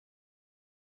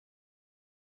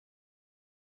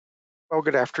Well,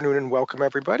 good afternoon and welcome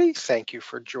everybody. Thank you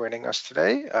for joining us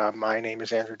today. My name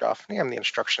is Andrew Doffney. I'm the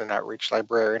Instruction and Outreach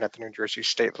Librarian at the New Jersey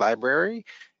State Library.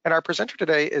 And our presenter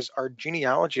today is our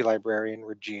Genealogy Librarian,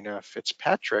 Regina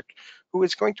Fitzpatrick, who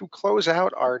is going to close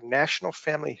out our National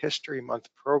Family History Month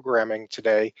programming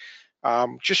today,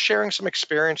 just sharing some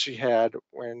experience she had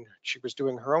when she was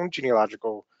doing her own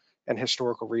genealogical and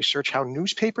historical research, how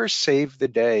newspapers save the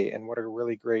day and what a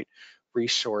really great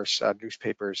resource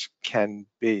newspapers can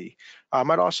be.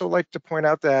 I'd also like to point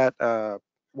out that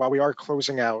while we are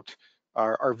closing out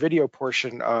our video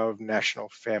portion of National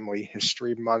Family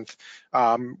History Month,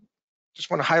 just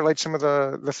want to highlight some of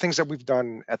the things that we've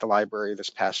done at the library this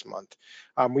past month.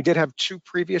 We did have two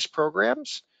previous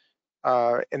programs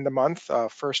in the month.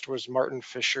 First was Martin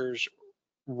Fisher's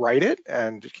Write It,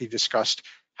 and he discussed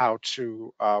how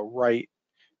to write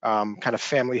kind of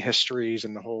family histories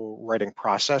and the whole writing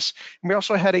process. And we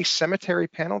also had a cemetery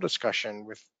panel discussion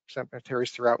with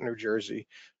cemeteries throughout New Jersey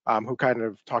who kind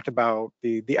of talked about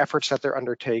the efforts that they're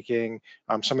undertaking,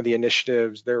 some of the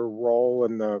initiatives, their role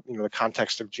in the the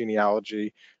context of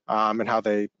genealogy, and how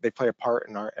they play a part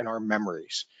in our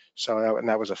memories. So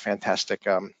that was a fantastic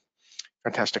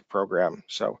fantastic program.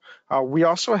 So we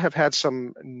also have had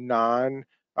some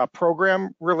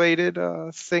non-program related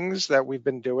things that we've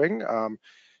been doing.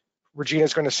 Regina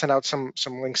is going to send out some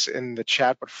links in the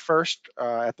chat, but first,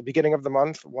 at the beginning of the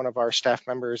month, one of our staff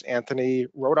members, Anthony,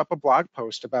 wrote up a blog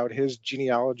post about his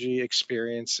genealogy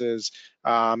experiences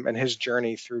and his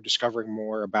journey through discovering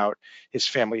more about his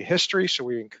family history. So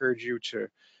we encourage you to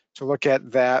look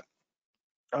at that.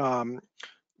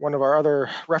 One of our other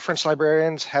reference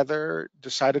librarians, Heather,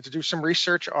 decided to do some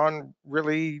research on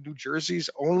really New Jersey's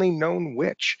only known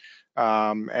witch,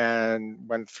 and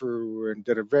went through and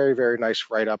did a very, very nice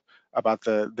write-up about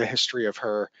the history of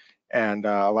her and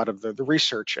a lot of the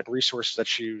research and resources that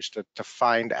she used to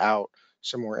find out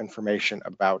some more information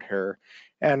about her.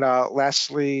 And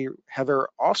lastly, Heather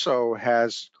also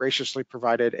has graciously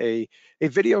provided a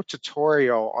video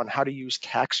tutorial on how to use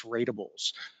tax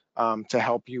ratables to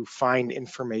help you find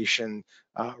information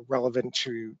relevant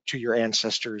to your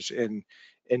ancestors in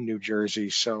New Jersey.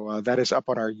 So that is up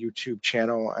on our YouTube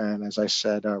channel. And as I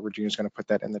said, Regina's going to put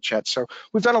that in the chat. So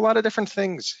we've done a lot of different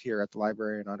things here at the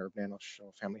library in honor of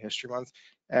National Family History Month.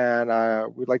 And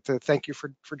we'd like to thank you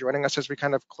for joining us as we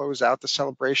kind of close out the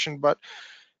celebration. But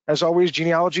as always,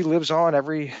 genealogy lives on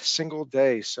every single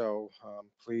day. So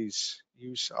please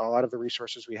use a lot of the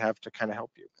resources we have to kind of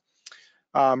help you.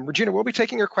 Regina, we'll be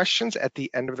taking your questions at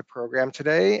the end of the program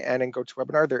today, and in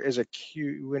GoToWebinar, there is a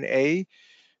Q&A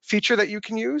feature that you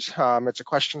can use. It's a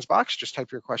questions box. Just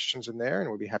type your questions in there, and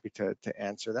we'll be happy to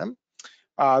answer them.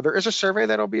 There is a survey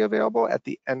that'll be available at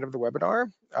the end of the webinar.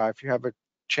 If you have a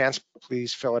chance,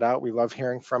 please fill it out. We love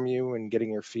hearing from you and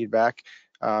getting your feedback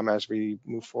as we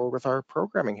move forward with our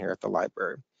programming here at the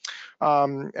library.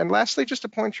 And lastly, just to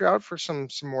point you out for some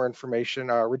more information,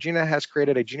 Regina has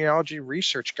created a genealogy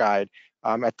research guide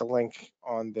at the link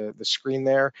on the screen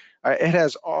there. It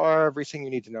has everything you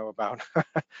need to know about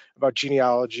about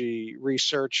genealogy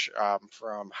research,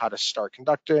 from how to start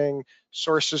conducting,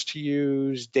 sources to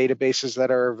use, databases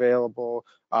that are available.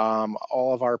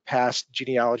 All of our past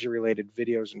genealogy related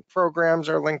videos and programs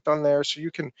are linked on there, so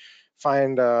you can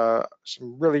find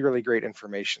some really great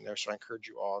information there. So I encourage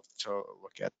you all to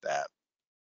look at that.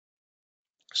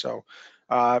 So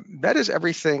that is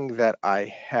everything that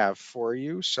I have for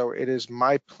you. So it is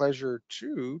my pleasure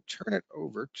to turn it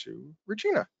over to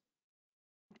Regina.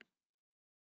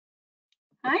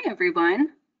 Hi,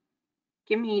 everyone.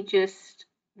 Give me just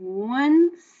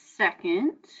 1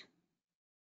 second.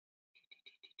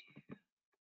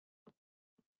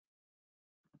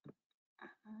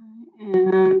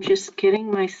 I'm just getting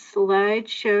my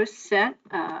slideshow set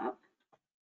up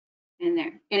in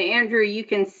there. And Andrew, you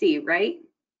can see, right?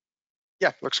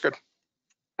 Yeah, looks good.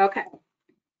 Okay,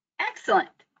 excellent.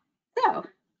 So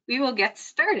we will get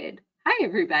started. Hi,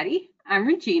 everybody. I'm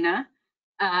Regina.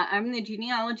 I'm the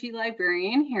genealogy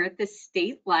librarian here at the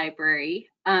State Library.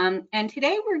 And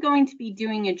today we're going to be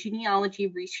doing a genealogy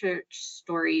research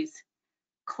stories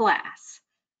class.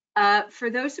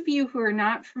 For those of you who are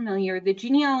not familiar, the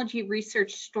Genealogy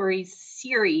Research Stories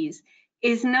series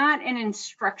is not an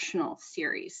instructional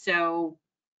series. So,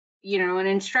 an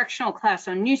instructional class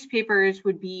on newspapers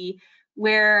would be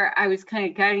where I was kind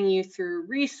of guiding you through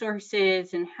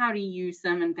resources and how to use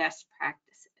them and best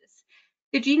practices.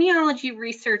 The Genealogy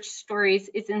Research Stories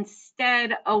is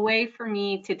instead a way for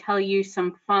me to tell you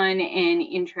some fun and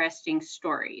interesting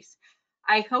stories.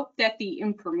 I hope that the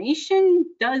information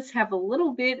does have a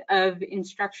little bit of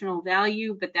instructional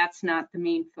value, but that's not the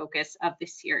main focus of the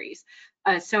series.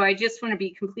 So I just want to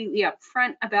be completely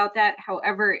upfront about that.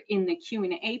 However, in the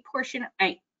Q&A portion,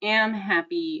 I am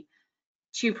happy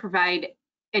to provide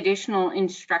additional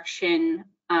instruction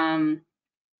and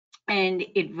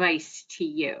advice to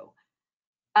you.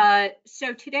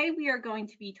 So today we are going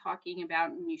to be talking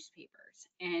about newspapers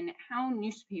and how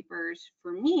newspapers,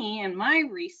 for me and my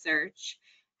research,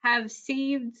 have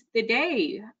saved the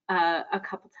day a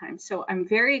couple times. So I'm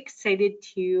very excited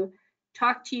to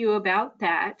talk to you about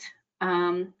that.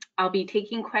 I'll be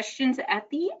taking questions at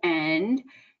the end.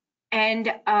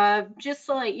 And just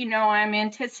to let you know, I'm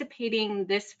anticipating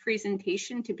this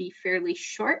presentation to be fairly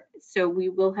short, so we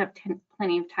will have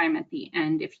plenty of time at the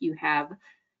end if you have,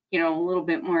 a little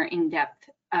bit more in-depth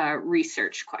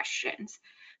research questions.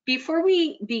 Before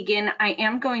we begin, I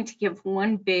am going to give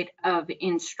one bit of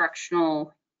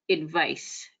instructional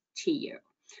advice to you.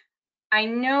 I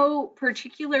know,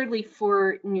 particularly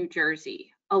for New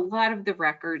Jersey, a lot of the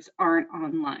records aren't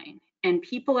online, and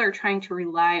people are trying to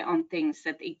rely on things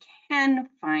that they can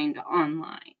find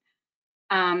online.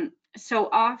 So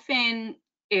often,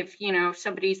 if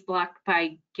somebody's blocked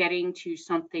by getting to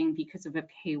something because of a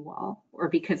paywall or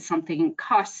because something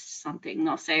costs something,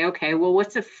 they'll say, okay, well,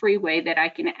 what's a free way that I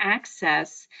can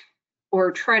access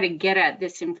or try to get at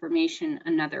this information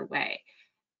another way?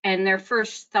 And their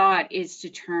first thought is to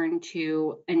turn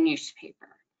to a newspaper.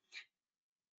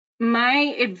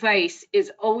 My advice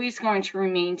is always going to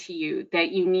remain to you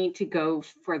that you need to go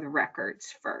for the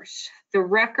records first. The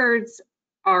records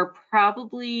are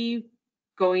probably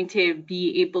going to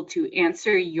be able to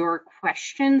answer your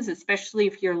questions, especially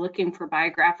if you're looking for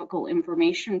biographical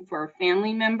information for a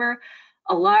family member,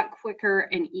 a lot quicker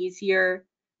and easier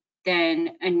than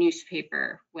a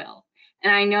newspaper will.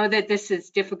 And I know that this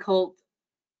is difficult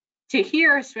to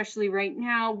hear, especially right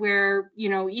now, where,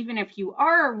 even if you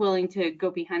are willing to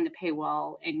go behind the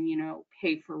paywall and,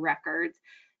 pay for records,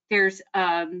 there's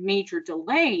a major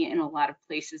delay in a lot of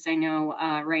places. I know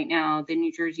right now the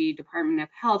New Jersey Department of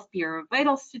Health Bureau of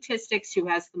Vital Statistics, who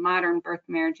has the modern birth,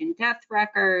 marriage, and death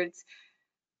records,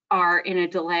 are in a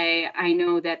delay. I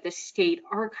know that the state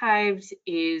archives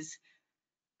is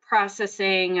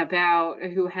processing about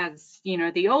who has,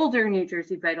 the older New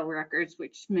Jersey vital records,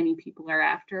 which many people are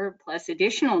after, plus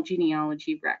additional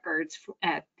genealogy records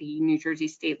at the New Jersey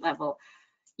state level.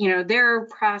 They're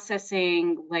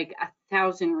processing like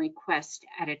 1,000 requests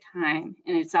at a time,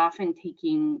 and it's often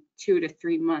taking 2 to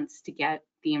 3 months to get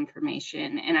the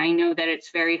information. And I know that it's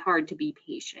very hard to be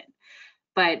patient.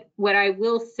 But what I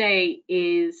will say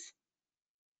is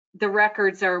the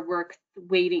records are worth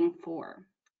waiting for.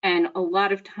 And a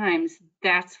lot of times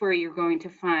that's where you're going to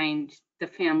find the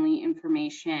family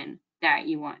information that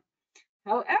you want.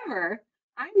 However,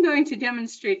 I'm going to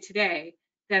demonstrate today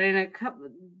that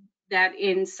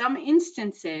in some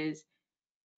instances,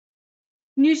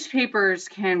 newspapers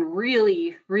can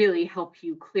really, really help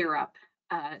you clear up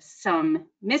some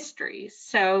mysteries.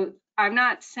 So I'm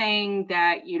not saying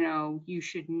that, you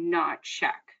should not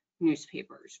check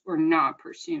newspapers or not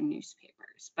pursue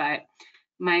newspapers, but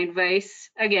my advice,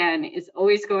 again, is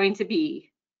always going to be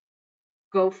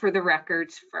go for the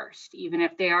records first, even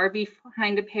if they are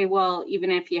behind a paywall,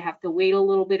 even if you have to wait a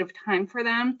little bit of time for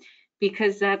them,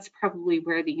 because that's probably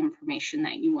where the information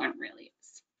that you want really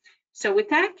is. So with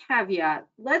that caveat,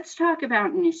 let's talk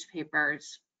about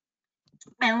newspapers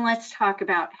and let's talk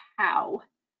about how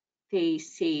they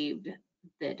saved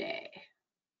the day.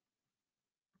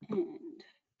 And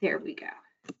there we go.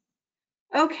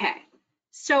 Okay.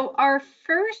 So our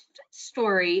first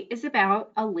story is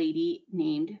about a lady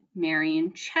named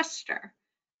Marion Chester.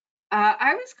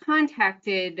 I was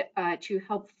contacted to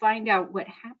help find out what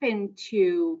happened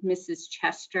to Mrs.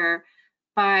 Chester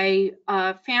by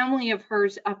a family of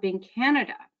hers up in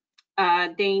Canada.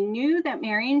 They knew that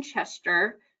Marion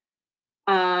Chester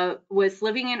was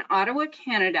living in Ottawa,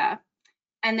 Canada,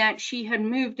 and that she had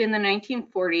moved in the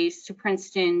 1940s to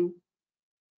Princeton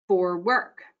for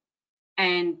work.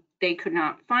 And they could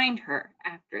not find her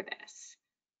after this.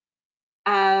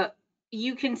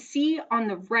 You can see on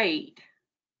the right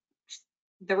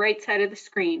side of the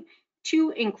screen,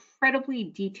 2 incredibly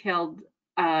detailed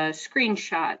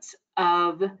screenshots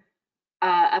of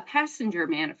a passenger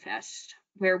manifest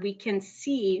where we can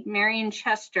see Marion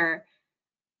Chester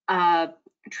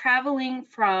traveling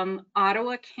from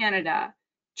Ottawa, Canada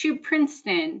to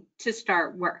Princeton to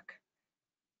start work.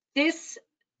 This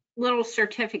little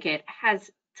certificate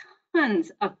has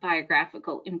tons of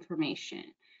biographical information.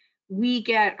 We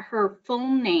get her full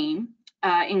name,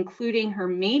 including her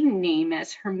maiden name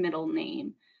as her middle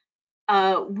name.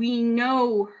 We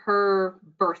know her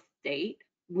birth date.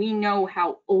 We know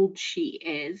how old she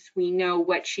is. We know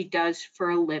what she does for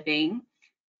a living.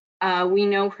 We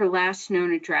know her last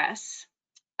known address.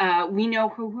 We know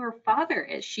who her father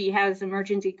is. She has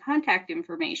emergency contact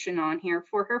information on here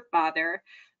for her father,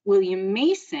 William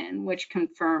Mason, which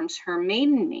confirms her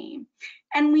maiden name.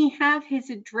 And we have his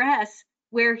address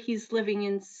where he's living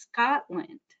in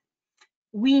Scotland.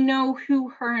 We know who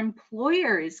her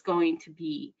employer is going to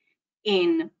be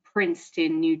in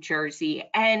Princeton, New Jersey,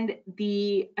 and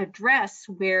the address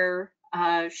where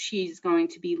she's going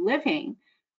to be living.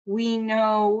 We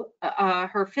know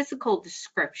her physical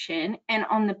description, and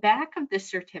on the back of the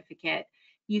certificate,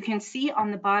 you can see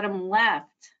on the bottom left,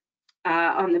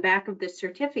 on the back of the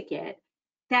certificate,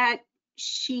 that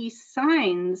she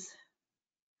signs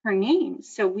her name.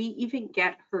 So we even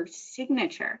get her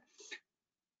signature.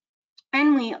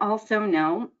 And we also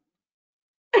know,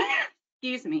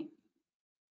 excuse me,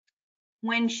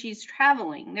 when she's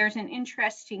traveling, there's an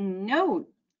interesting note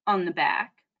on the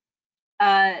back.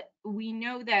 We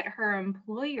know that her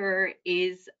employer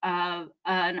is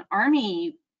an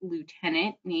Army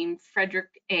lieutenant named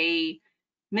Frederick A.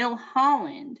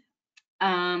 Milholland,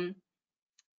 and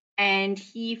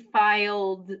he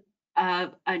filed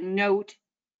a note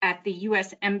at the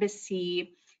U.S.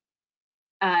 Embassy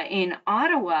in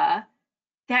Ottawa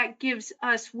that gives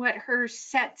us what her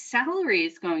set salary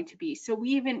is going to be. So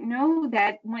we even know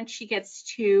that when she gets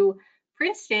to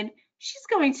Princeton, she's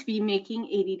going to be making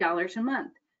 $80 a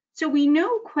month. So we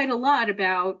know quite a lot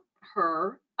about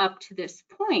her up to this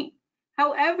point.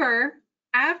 However,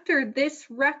 after this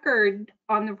record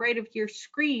on the right of your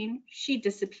screen, she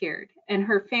disappeared, and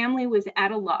her family was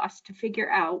at a loss to figure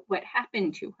out what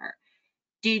happened to her.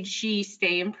 Did she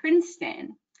stay in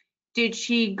Princeton? Did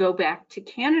she go back to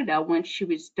Canada when she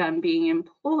was done being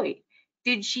employed?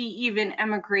 Did she even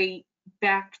emigrate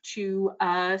back to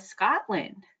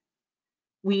Scotland?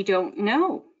 We don't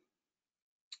know.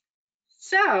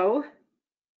 So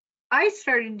I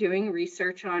started doing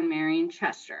research on Marion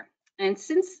Chester. And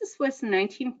since this was the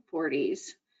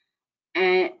 1940s,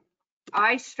 and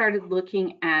I started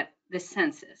looking at the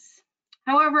census.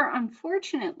 However,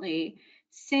 unfortunately,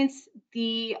 since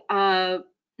the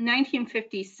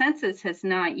 1950 census has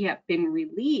not yet been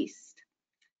released,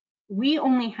 we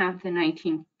only have the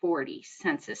 1940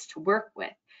 census to work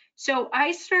with. So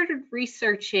I started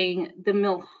researching the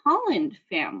Milholland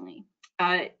family.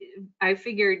 I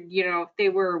figured, if they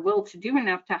were well-to-do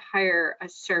enough to hire a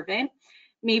servant,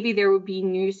 maybe there would be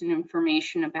news and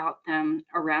information about them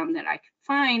around that I could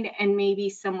find, and maybe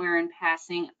somewhere in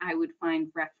passing I would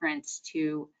find reference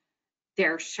to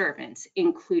their servants,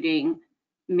 including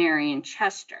Marion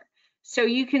Chester. So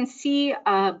you can see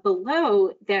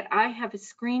below that I have a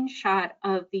screenshot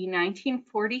of the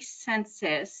 1940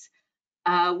 census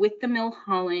with the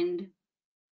Milholland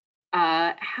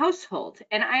household.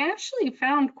 And I actually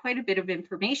found quite a bit of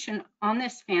information on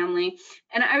this family,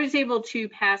 and I was able to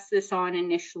pass this on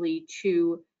initially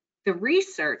to the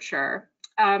researcher,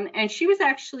 and she was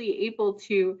actually able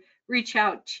to reach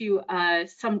out to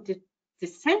some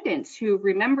descendants who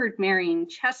remembered Marion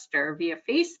Chester via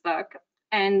Facebook,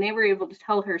 and they were able to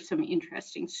tell her some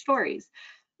interesting stories.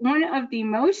 One of the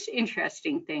most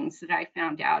interesting things that I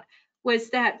found out was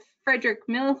that Frederick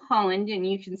Milholland, and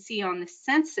you can see on the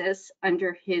census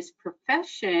under his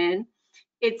profession,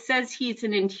 it says he's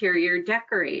an interior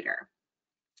decorator.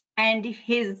 And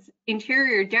his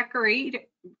interior decorator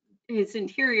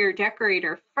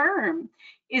firm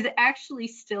is actually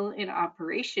still in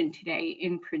operation today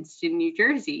in Princeton, New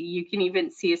Jersey. You can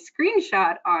even see a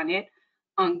screenshot on it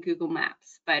on Google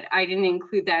Maps, but I didn't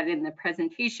include that in the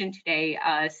presentation today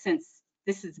since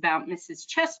this is about Mrs.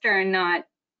 Chester and not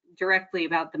directly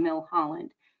about the Milholland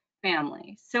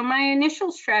family. So my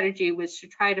initial strategy was to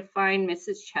try to find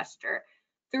Mrs. Chester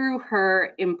through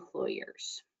her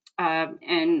employers.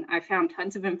 And I found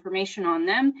tons of information on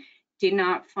them, did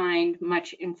not find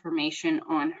much information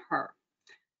on her.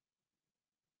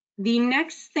 The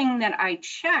next thing that I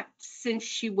checked since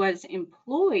she was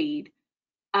employed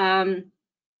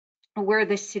were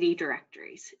the city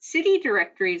directories. City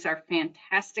directories are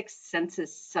fantastic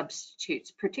census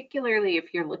substitutes, particularly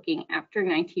if you're looking after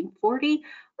 1940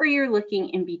 or you're looking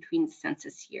in between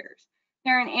census years.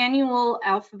 They're an annual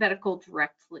alphabetical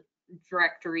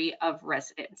directory of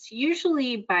residents,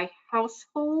 usually by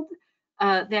household.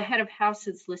 The head of house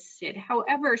is listed.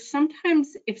 However,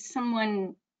 sometimes if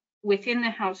someone within the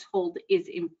household is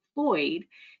employed,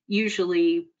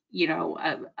 usually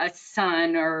a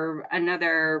son or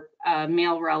another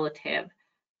male relative,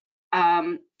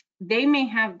 they may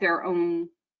have their own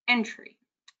entry.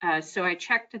 So I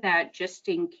checked that just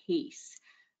in case.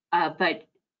 But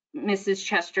Mrs.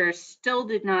 Chester still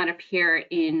did not appear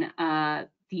in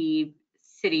the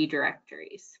city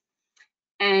directories.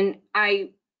 And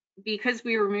because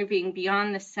we were moving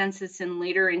beyond the census and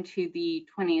later into the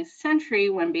 20th century,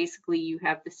 when basically you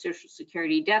have the Social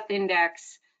Security Death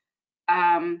Index,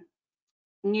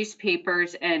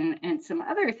 newspapers, and some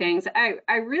other things,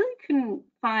 I really couldn't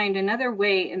find another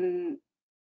way in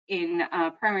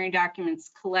primary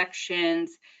documents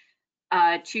collections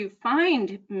to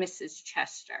find Mrs.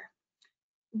 Chester.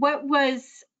 What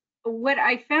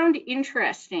I found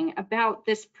interesting about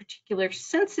this particular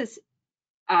census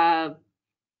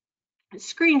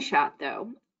screenshot,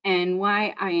 though, and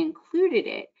why I included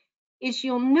it, is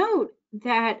you'll note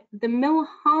that the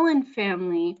Milholland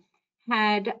family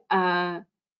had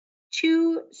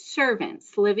 2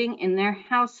 servants living in their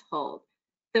household.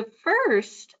 The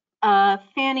first,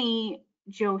 Fanny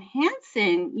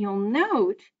Johansson, you'll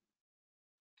note,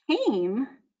 came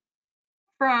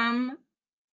from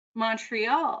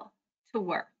Montreal to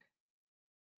work.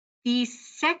 The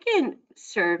second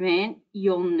servant,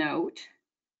 you'll note,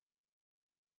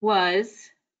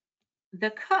 was the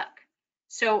cook.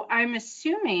 So I'm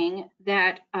assuming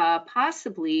that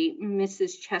possibly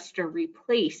Mrs. Chester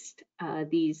replaced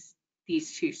these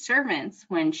 2 servants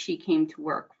when she came to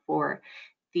work for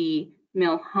the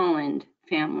Milholland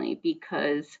family,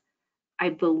 because I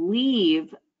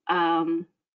believe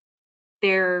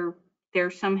they're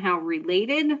somehow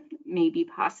related, maybe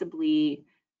possibly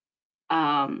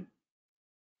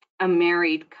a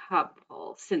married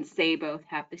couple, since they both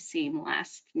have the same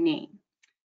last name.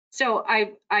 So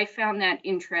I found that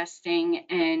interesting,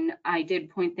 and I did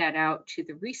point that out to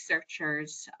the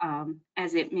researchers,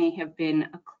 as it may have been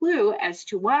a clue as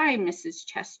to why Mrs.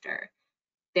 Chester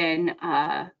then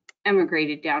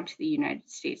emigrated down to the United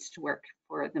States to work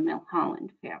for the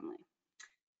Milholland family.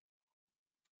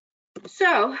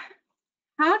 So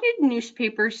how did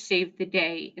newspapers save the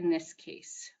day in this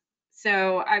case?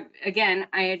 So I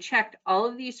had checked all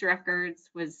of these records,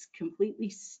 was completely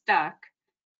stuck,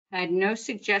 had no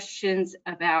suggestions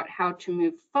about how to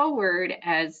move forward,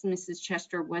 as Mrs.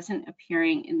 Chester wasn't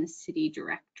appearing in the city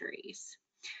directories.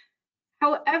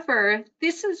 However,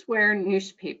 this is where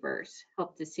newspapers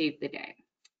help to save the day.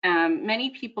 Many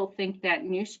people think that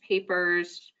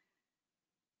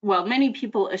many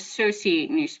people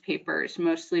associate newspapers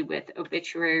mostly with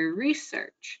obituary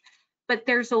research, but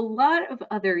there's a lot of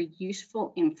other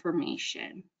useful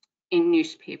information in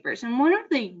newspapers. And one of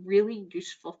the really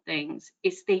useful things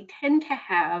is they tend to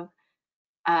have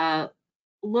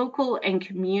local and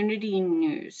community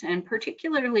news, and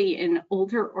particularly in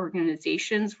older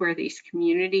organizations where these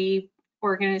community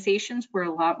organizations were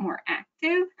a lot more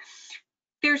active,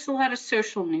 there's a lot of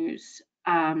social news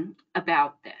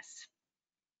about this.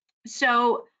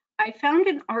 So I found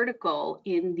an article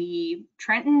in the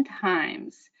Trenton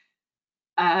Times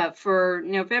for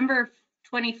November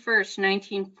 21st,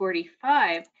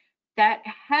 1945, that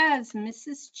has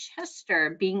Mrs.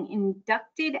 Chester being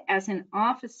inducted as an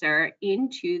officer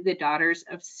into the Daughters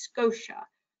of Scotia.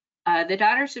 The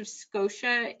Daughters of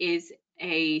Scotia is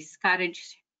a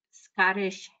Scottish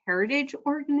heritage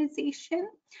organization.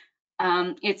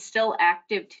 It's still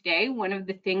active today. One of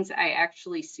the things I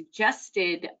actually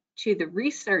suggested to the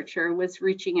researcher was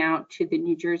reaching out to the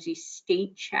New Jersey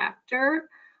state chapter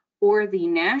or the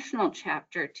national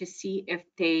chapter to see if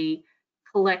they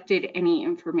collected any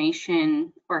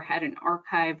information or had an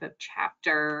archive of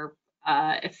chapter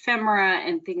ephemera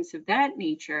and things of that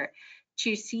nature,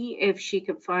 to see if she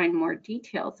could find more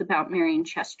details about Marion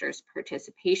Chester's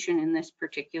participation in this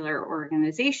particular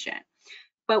organization.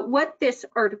 But what this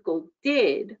article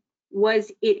did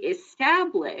was it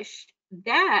established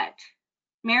that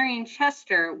Marion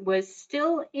Chester was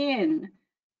still in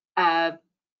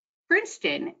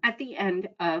Princeton at the end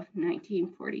of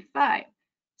 1945.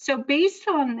 So based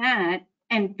on that,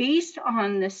 and based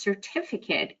on the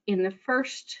certificate in the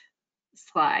first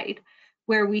slide,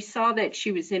 where we saw that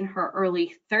she was in her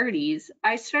early 30s,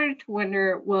 I started to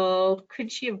wonder, well,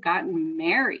 could she have gotten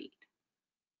married?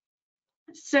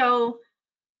 So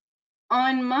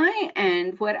on my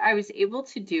end, what I was able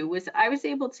to do was I was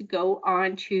able to go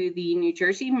on to the New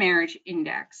Jersey Marriage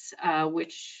Index,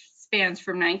 which spans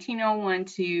from 1901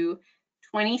 to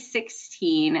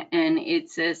 2016, and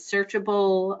it's a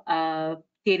searchable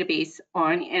database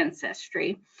on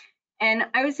Ancestry. And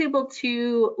I was able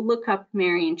to look up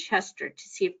Marion Chester to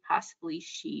see if possibly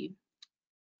she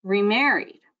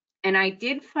remarried. And I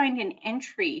did find an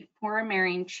entry for a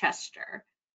Marion Chester,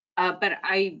 but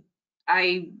I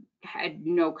had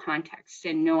no context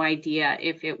and no idea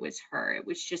if it was her. It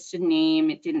was just a name.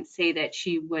 It didn't say that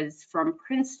she was from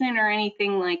Princeton or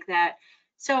anything like that.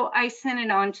 So I sent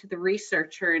it on to the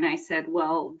researcher and I said,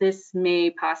 well, this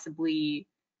may possibly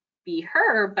be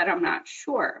her, but I'm not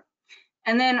sure.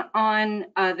 And then on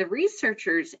the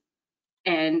researchers'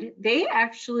 end, they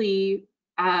actually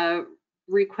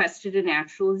requested a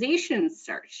naturalization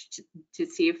search to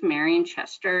see if Marion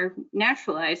Chester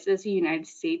naturalized as a United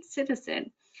States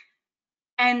citizen.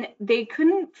 And they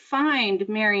couldn't find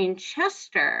Marion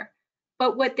Chester,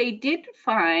 but what they did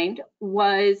find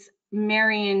was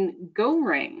Marion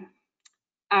Goring.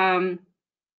 And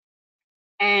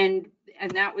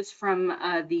that was from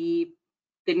the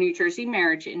New Jersey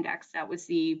Marriage Index. That was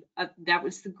the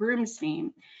groom's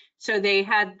name. So they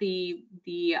had the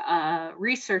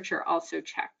researcher also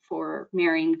check for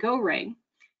Marion Goring,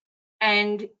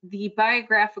 and the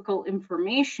biographical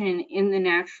information in the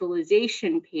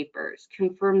naturalization papers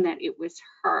confirmed that it was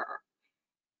her.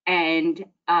 And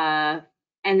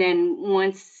then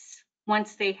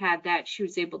once they had that, she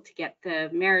was able to get the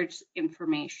marriage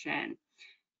information,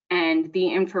 and the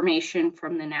information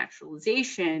from the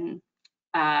naturalization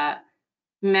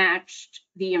matched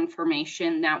the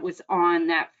information that was on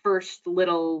that first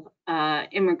little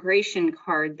immigration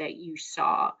card that you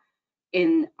saw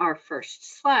in our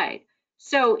first slide.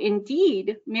 So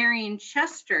indeed, Marion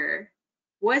Chester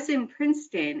was in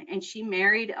Princeton, and she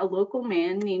married a local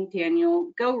man named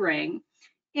Daniel Goring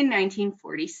in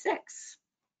 1946.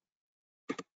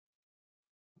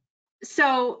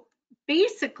 So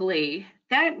basically,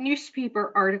 that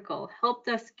newspaper article helped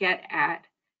us get at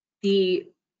the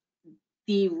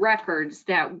records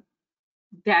that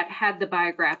had the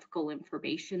biographical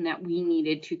information that we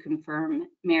needed to confirm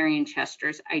Marion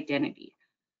Chester's identity.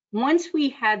 Once we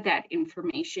had that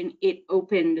information, it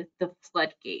opened the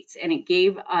floodgates, and it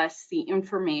gave us the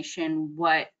information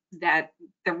that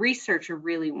the researcher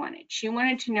really wanted. She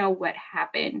wanted to know what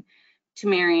happened to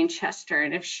Marion Chester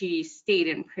and if she stayed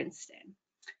in Princeton.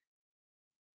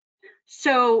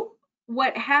 So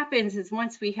what happens is,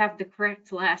 once we have the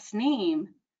correct last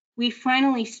name, we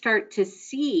finally start to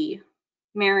see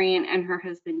Marion and her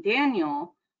husband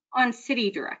Daniel on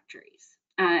city directories.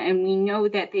 And we know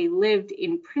that they lived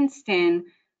in Princeton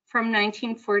from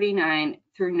 1949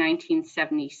 through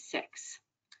 1976.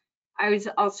 I was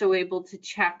also able to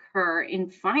check her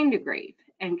in Find a Grave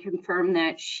and confirm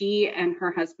that she and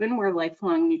her husband were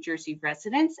lifelong New Jersey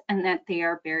residents, and that they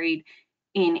are buried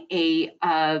in a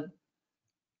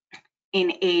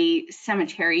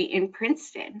cemetery in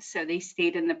Princeton. So they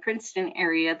stayed in the Princeton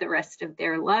area the rest of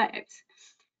their lives.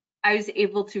 I was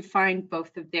able to find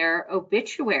both of their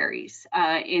obituaries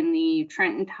in the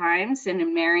Trenton Times, and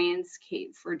in Marion's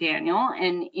case for Daniel,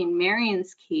 and in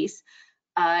Marion's case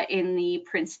in the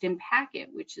Princeton Packet,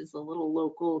 which is a little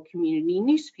local community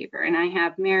newspaper. And I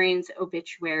have Marion's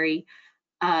obituary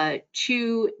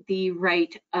to the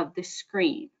right of the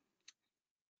screen.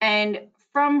 And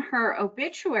from her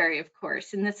obituary, of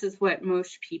course, and this is what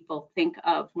most people think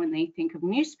of when they think of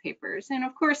newspapers, and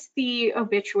of course the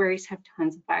obituaries have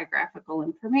tons of biographical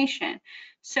information.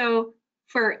 So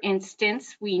for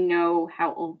instance, we know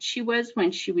how old she was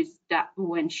when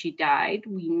she died.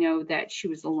 We know that she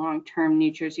was a long-term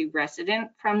New Jersey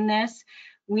resident from this.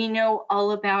 We know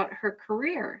all about her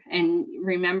career, and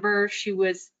remember, she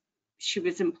was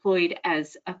employed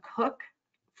as a cook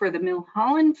for the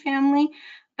Milholland family.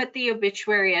 But the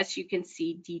obituary, as you can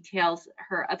see, details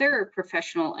her other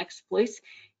professional exploits,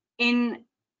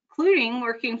 including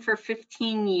working for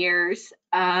 15 years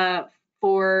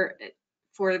for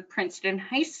Princeton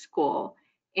High School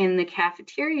in the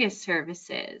cafeteria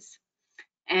services.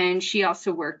 And she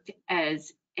also worked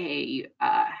as a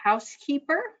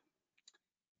housekeeper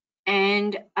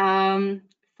and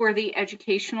for the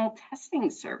educational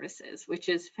testing services, which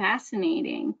is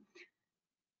fascinating.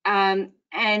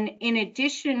 And in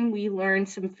addition, we learned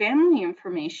some family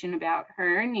information about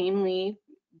her, namely,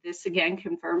 this again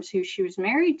confirms who she was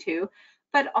married to,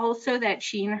 but also that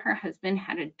she and her husband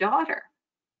had a daughter.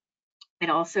 It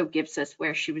also gives us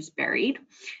where she was buried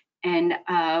and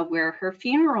where her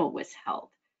funeral was held.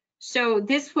 So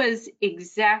this was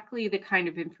exactly the kind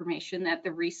of information that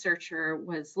the researcher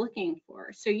was looking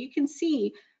for. So you can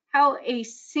see how a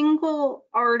single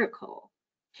article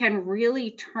can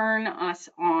really turn us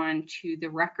on to the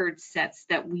record sets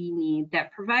that we need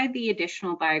that provide the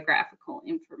additional biographical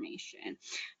information.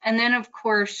 And then, of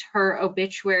course, her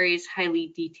obituary is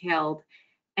highly detailed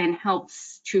and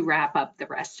helps to wrap up the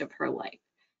rest of her life.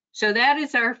 So that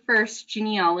is our first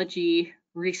genealogy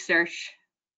research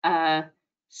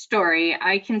story,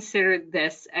 I considered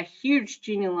this a huge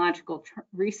genealogical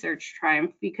research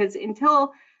triumph, because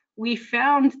until we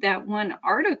found that one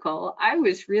article, I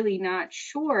was really not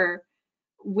sure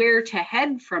where to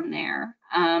head from there,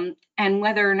 and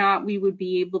whether or not we would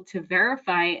be able to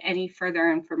verify any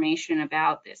further information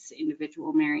about this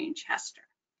individual, Marion Chester.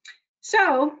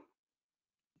 So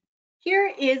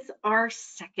here is our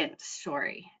second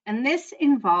story, and this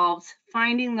involves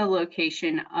finding the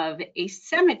location of a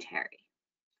cemetery.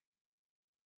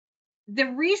 The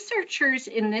researchers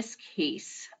in this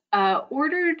case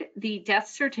ordered the death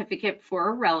certificate for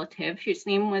a relative whose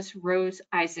name was Rose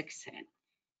Isaacson.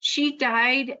 She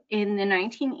died in the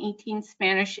 1918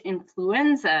 Spanish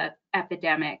influenza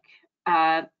epidemic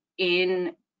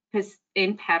in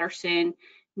Paterson,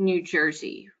 New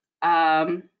Jersey.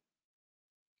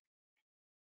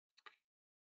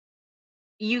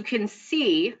 You can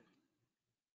see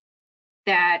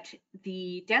that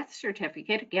the death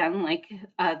certificate, again, like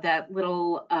that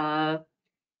little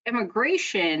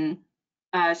immigration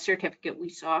certificate we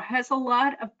saw, has a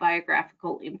lot of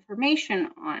biographical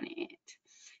information on it.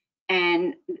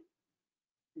 And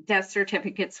death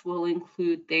certificates will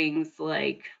include things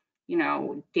like, you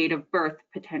know, date of birth,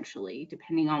 potentially,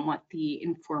 depending on what the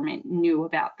informant knew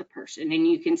about the person. And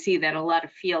you can see that a lot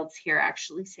of fields here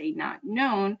actually say not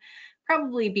known,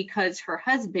 probably because her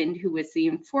husband, who was the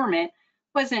informant,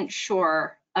 wasn't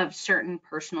sure of certain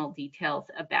personal details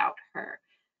about her.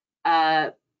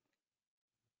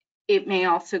 It may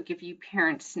also give you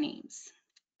parents' names.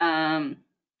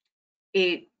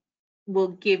 It will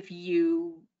give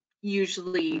you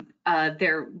usually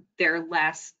their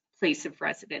last place of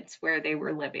residence, where they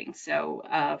were living.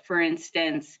 So for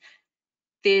instance,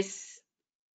 this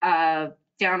down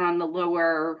on the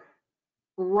lower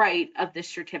right of the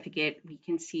certificate, we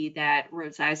can see that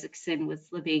Rose Isaacson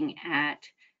was living at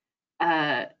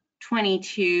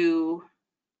 22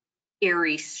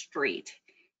 Erie Street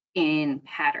in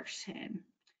Paterson.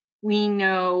 We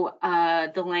know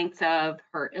the length of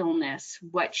her illness,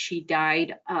 what she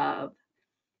died of.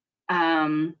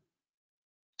 And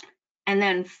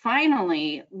then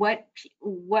finally, what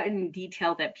in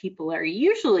detail that people are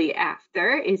usually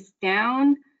after is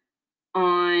down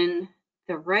on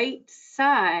the right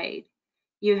side,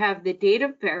 you have the date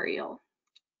of burial,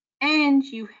 and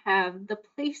you have the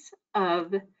place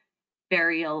of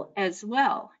burial as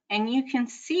well. And you can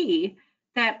see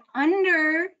that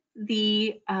under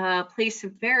the place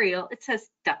of burial, it says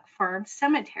Duck Farm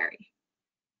Cemetery.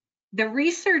 The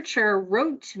researcher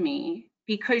wrote to me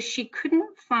because she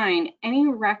couldn't find any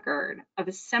record of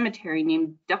a cemetery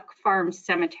named Duck Farm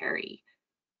Cemetery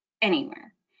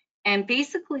anywhere. And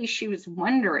basically she was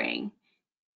wondering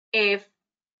if,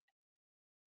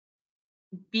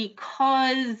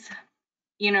 because,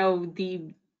 you know,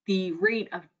 the rate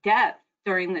of death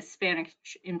during the Spanish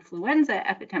influenza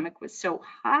epidemic was so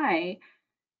high,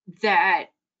 that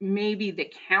maybe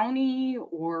the county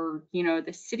or, you know,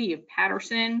 the city of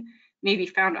Paterson maybe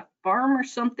found a farm or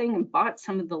something and bought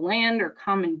some of the land, or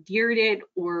commandeered it,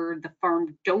 or the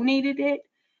farm donated it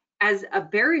as a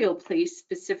burial place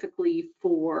specifically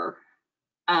for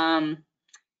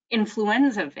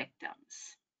influenza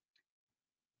victims.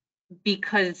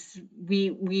 Because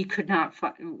we could not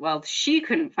find, well, she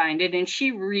couldn't find it, and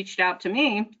she reached out to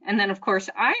me, and then of course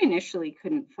I initially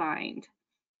couldn't find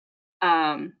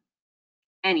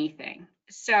anything.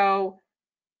 So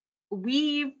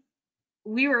we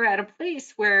were at a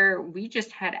place where we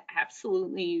just had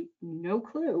absolutely no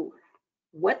clue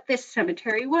what this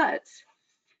cemetery was.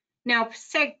 Now,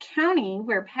 Passaic County,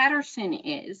 where Paterson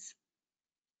is,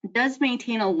 does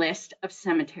maintain a list of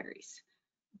cemeteries.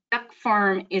 Duck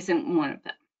Farm isn't one of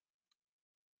them.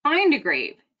 Find a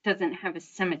Grave doesn't have a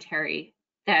cemetery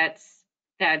that's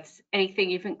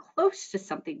anything even close to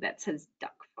something that says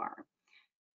Duck Farm.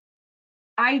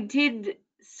 I did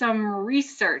some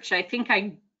research. I think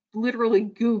I literally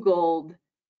Googled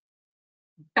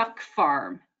Duck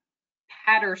Farm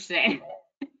Paterson,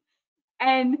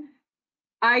 and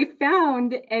I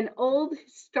found an old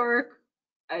historic,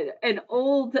 an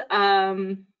old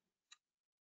kind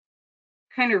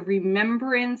of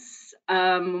remembrance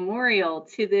memorial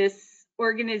to this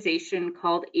organization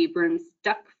called Abrams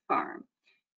Duck Farm.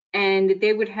 And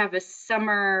they would have a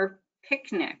summer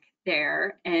picnic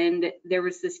there, and there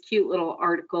was this cute little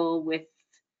article with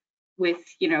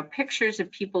you know, pictures of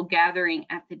people gathering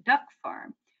at the duck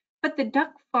farm. But the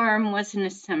duck farm wasn't a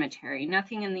cemetery.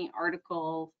 Nothing in the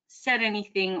article said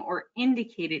anything or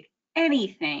indicated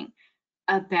anything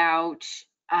about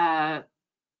the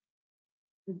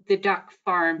duck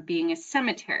farm being a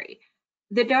cemetery.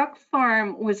 The duck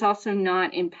farm was also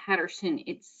not in Patterson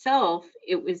itself.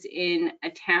 It was in a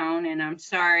town, and I'm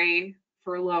sorry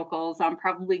for locals, I'm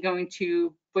probably going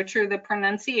to butcher the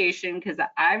pronunciation because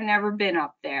I've never been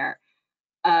up there.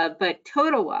 But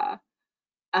Totowa,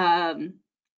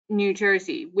 New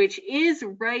Jersey, which is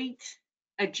right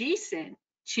adjacent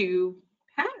to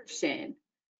Patterson.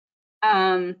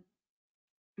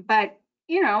 But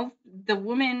you know, the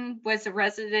woman was a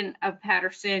resident of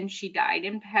Patterson. She died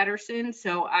in Patterson,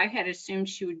 so I had assumed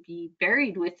she would be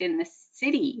buried within the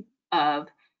city of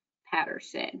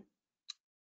Patterson.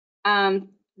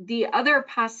 The other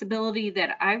possibility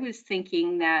that I was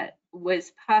thinking that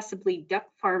was possibly Duck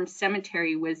Farm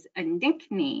Cemetery was a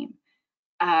nickname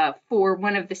for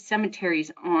one of the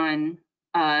cemeteries on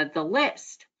the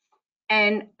list.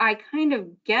 And I kind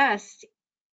of guessed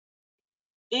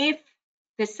if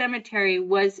the cemetery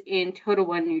was in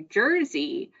Totowa, New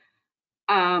Jersey,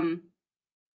 that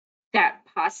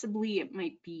possibly it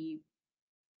might be,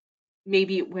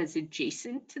 maybe it was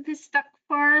adjacent to this duck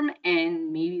farm,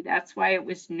 and maybe that's why it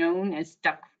was known as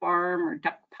Duck Farm or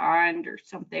Duck Pond or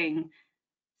something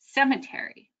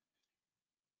cemetery.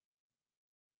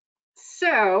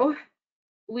 So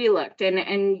we looked,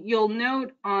 and you'll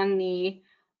note on the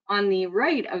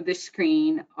right of the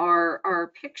screen,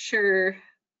 our picture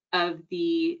of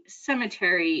the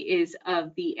cemetery is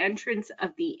of the entrance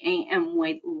of the A.M.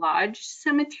 White Lodge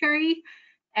Cemetery,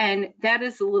 and that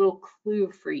is a little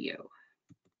clue for you.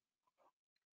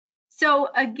 So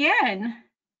again,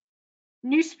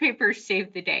 newspapers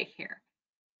saved the day here.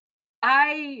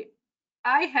 I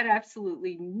had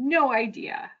absolutely no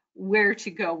idea where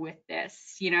to go with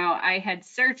this. You know, I had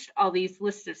searched all these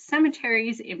lists of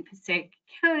cemeteries in Passaic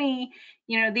County.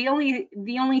 You know, the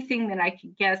only thing that I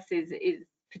could guess is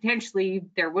potentially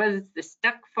there was this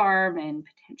duck farm, and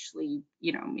potentially,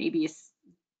 you know, maybe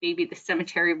the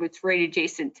cemetery was right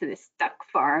adjacent to this duck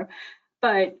farm,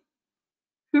 but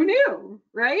who knew,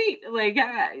 right? Like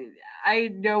I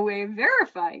had no way of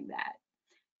verifying that.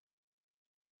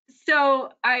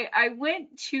 So I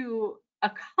went to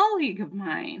a colleague of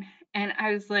mine, and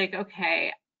I was like,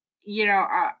 okay, you know,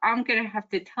 I'm gonna have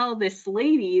to tell this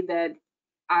lady that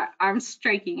I'm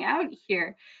striking out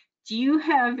here. Do you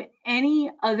have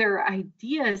any other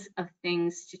ideas of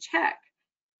things to check?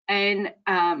 And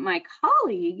my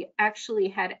colleague actually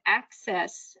had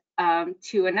access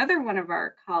to another one of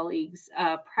our colleagues'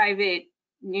 private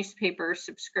newspaper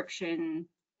subscription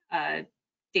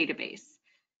database.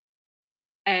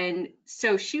 And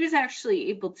so she was actually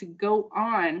able to go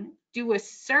on, do a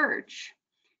search,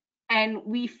 and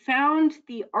we found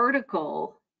the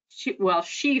article.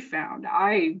 She found,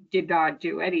 I did not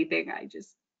do anything. I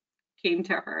just came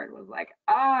to her and was like,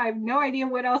 I have no idea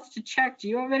what else to check. Do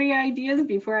you have any ideas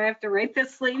before I have to write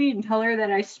this lady and tell her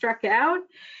that I struck out?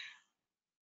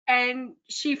 And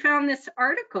she found this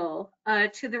article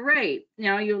to the right.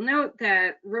 Now you'll note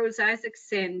that Rose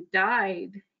Isaacson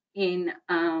died in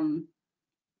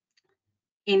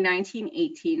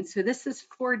 1918. So this is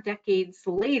 4 decades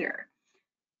later.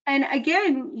 And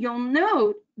again, you'll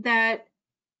note that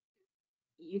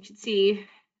you can see,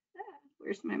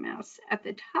 where's my mouse, at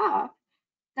the top,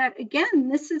 that again,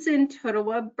 this is in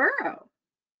Totowa Borough.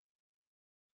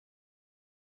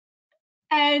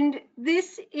 And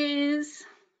this is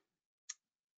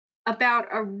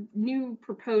about a new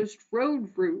proposed road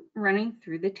route running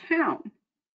through the town.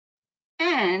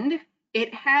 And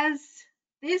it has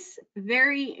this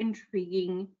very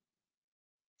intriguing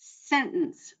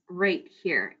sentence right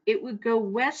here. It would go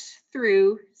west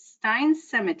through Stein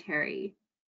Cemetery,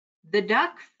 the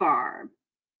Duck Farm,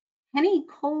 Penny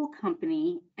Coal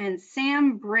Company, and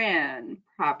Sam Brand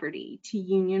property to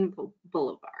Union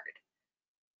Boulevard.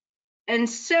 And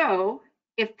so,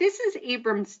 if this is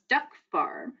Abrams Duck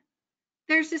Farm,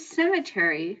 there's a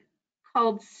cemetery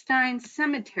called Stein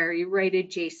Cemetery right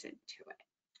adjacent to it.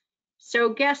 So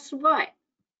guess what?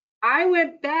 I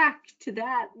went back to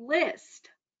that list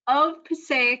of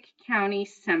Passaic County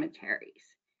cemeteries,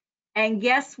 and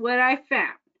guess what I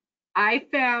found? I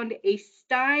found a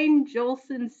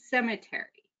Stein-Jolson Cemetery.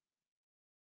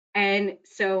 And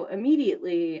so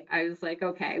immediately I was like,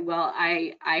 okay, well,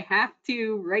 I have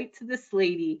to write to this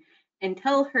lady and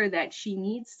tell her that she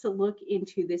needs to look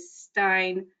into this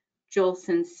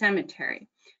Stein-Jolson Cemetery.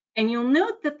 And you'll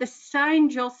note that the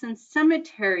Stein-Jolson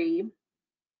Cemetery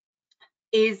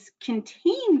is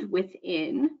contained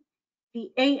within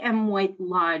the A.M. White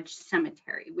Lodge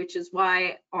Cemetery, which is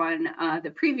why on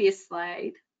the previous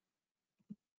slide,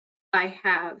 I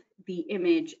have the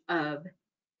image of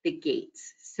the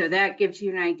gates. So that gives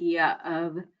you an idea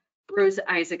of Rose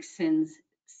Isaacson's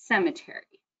cemetery.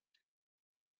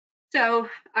 So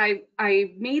I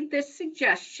made this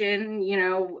suggestion, you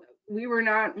know, we were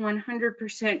not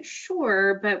 100%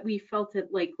 sure, but we felt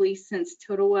it likely since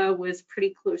Totowa was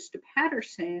pretty close to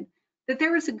Patterson, that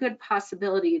there was a good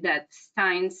possibility that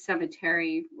Stein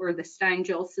Cemetery or the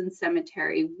Stein-Jolson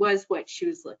Cemetery was what she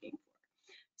was looking for.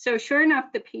 So sure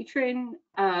enough, the patron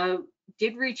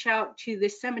did reach out to the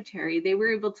cemetery. They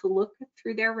were able to look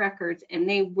through their records and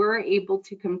they were able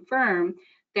to confirm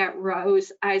that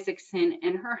Rose Isaacson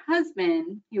and her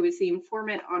husband, who was the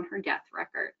informant on her death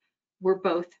record, were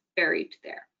both buried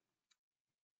there.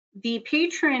 The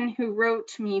patron who wrote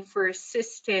to me for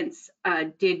assistance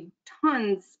did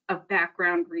tons of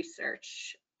background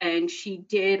research, and she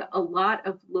did a lot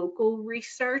of local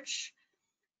research.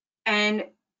 And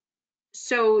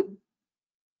so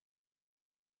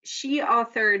she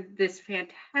authored this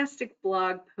fantastic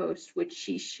blog post, which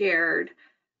she shared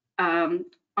on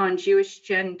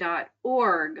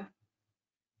jewishgen.org.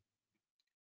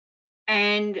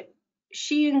 And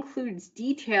she includes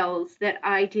details that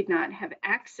I did not have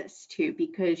access to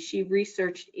because she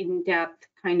researched in depth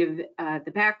kind of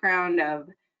the background of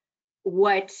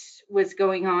what was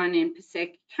going on in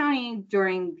Passaic County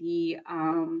during the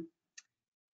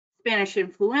Spanish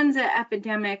influenza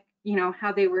epidemic, you know,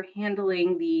 how they were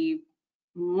handling the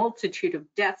multitude of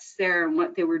deaths there and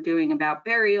what they were doing about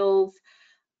burials.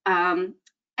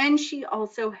 And she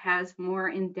also has more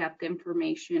in-depth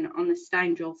information on the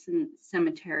Stein-Jolson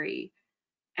Cemetery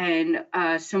and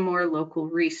some more local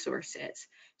resources.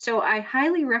 So I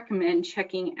highly recommend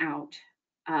checking out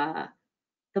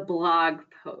the blog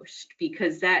post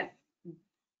because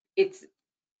it's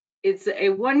a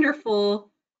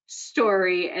wonderful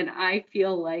story, and I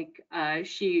feel like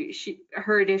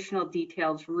her additional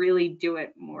details really do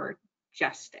it more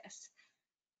justice.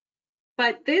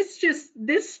 But this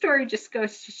story just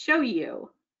goes to show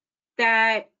you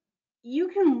that you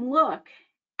can look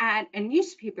at a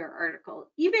newspaper article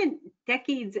even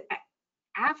decades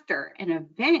after an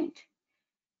event,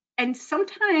 and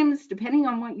sometimes, depending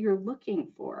on what you're looking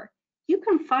for, you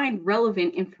can find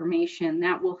relevant information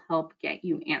that will help get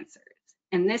you answers.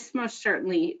 And this most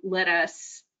certainly led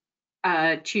us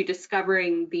to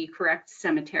discovering the correct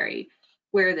cemetery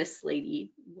where this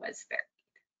lady was buried.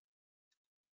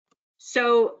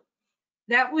 So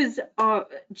that was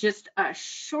just a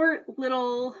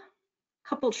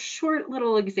couple short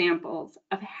little examples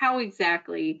of how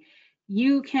exactly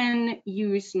you can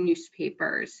use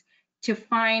newspapers to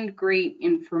find great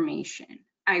information.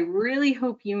 I really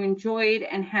hope you enjoyed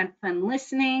and had fun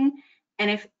listening.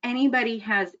 And if anybody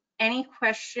has any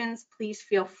questions, please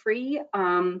feel free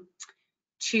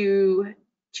to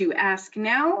ask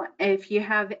now. If you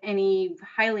have any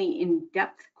highly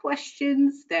in-depth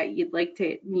questions that you'd like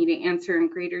me to answer in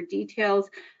greater details,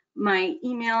 my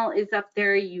email is up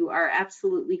there. You are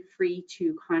absolutely free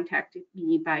to contact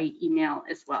me by email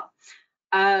as well.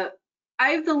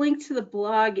 I have the link to the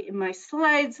blog in my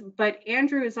slides, but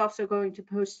Andrew is also going to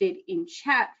post it in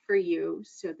chat for you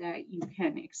so that you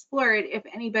can explore it. If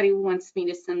anybody wants me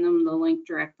to send them the link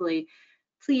directly,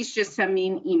 please just send me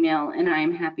an email and I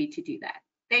am happy to do that.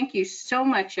 Thank you so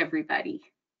much, everybody.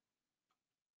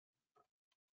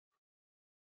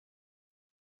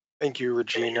 Thank you,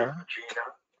 Regina.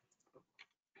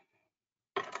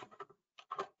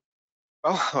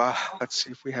 Well, let's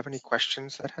see if we have any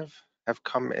questions that have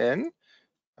come in.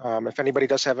 If anybody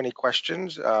does have any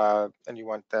questions and you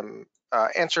want them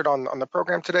answered on the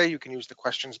program today, you can use the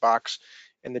questions box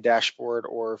in the dashboard,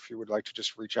 or if you would like to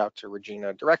just reach out to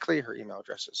Regina directly, her email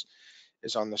address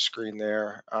is on the screen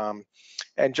there.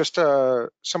 And just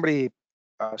somebody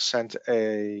sent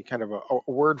a kind of a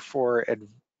word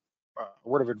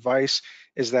word of advice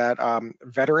is that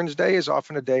Veterans Day is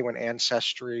often a day when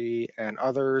Ancestry and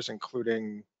others,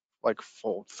 including like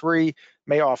Fold 3,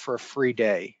 may offer a free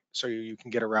day, so you can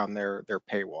get around their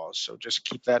paywalls. So just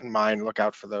keep that in mind. Look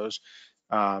out for those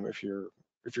if you're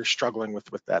struggling with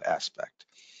that aspect.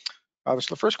 So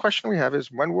the first question we have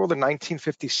is, when will the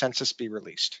 1950 census be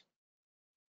released?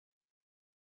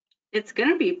 It's going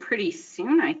to be pretty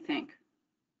soon, I think.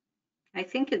 I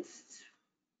think it's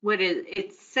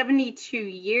 72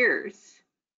 years.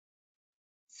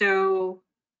 So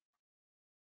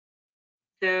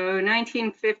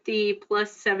 1950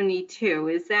 plus 72,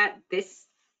 is that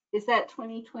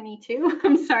 2022?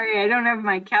 I'm sorry, I don't have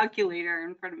my calculator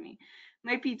in front of me. It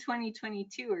might be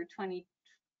 2022 or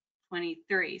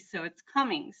 2023, so it's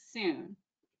coming soon.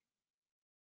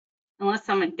 Unless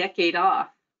I'm a decade off.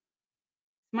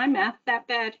 Is my math that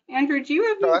bad? Andrew, do you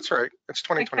have No, that's right. It's a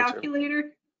 2022.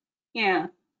 calculator? Yeah.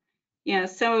 Yeah,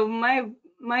 so my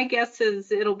guess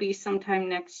is it'll be sometime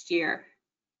next year.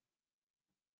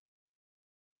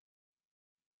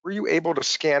 Were you able to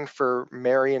scan for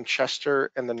Mary and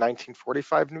Chester in the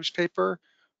 1945 newspaper,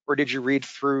 or did you read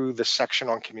through the section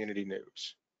on community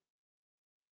news?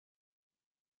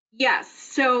 Yes,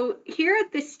 so here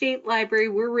at the State Library,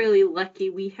 we're really lucky.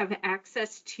 We have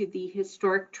access to the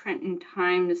Historic Trenton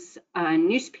Times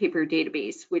newspaper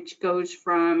database, which goes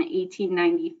from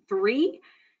 1893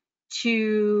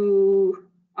 to,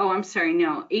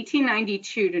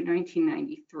 1892 to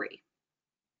 1993.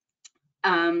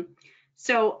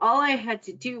 So all I had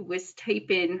to do was type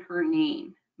in her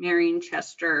name, Marion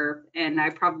Chester, and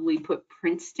I probably put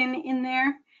Princeton in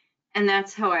there. And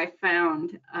that's how I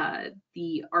found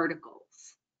the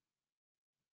articles.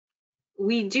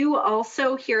 We do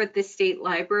also here at the State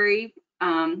Library,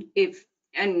 and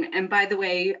by the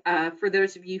way, for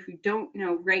those of you who don't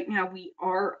know, right now we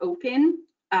are open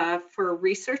for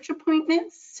research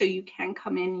appointments. So you can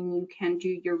come in and you can do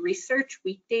your research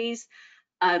weekdays.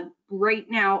 Right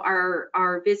now,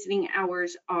 our visiting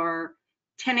hours are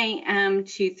 10 a.m.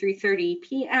 to 3:30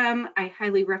 p.m. I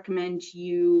highly recommend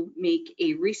you make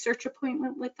a research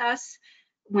appointment with us.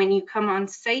 When you come on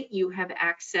site, you have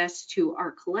access to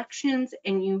our collections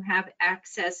and you have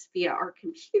access via our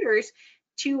computers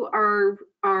to our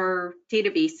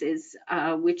databases,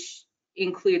 which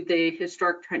include the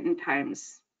Historic Trenton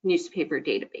Times newspaper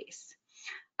database.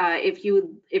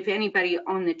 If anybody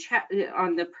on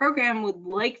the program would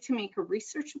like to make a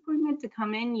research appointment to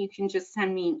come in, you can just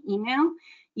send me an email.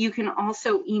 You can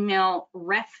also email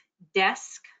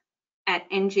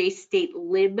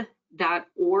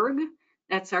refdesk@njstatelib.org.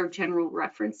 That's our general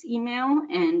reference email,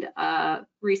 and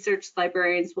research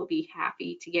librarians will be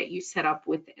happy to get you set up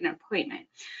with an appointment.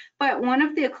 But one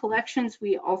of the collections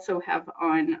we also have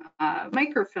on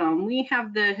microfilm, we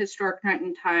have the Historic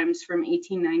Trenton Times from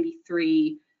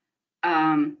 1893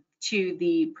 to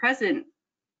the present.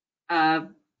 Well,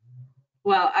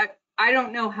 I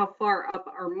don't know how far up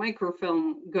our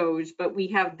microfilm goes, but we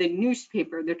have the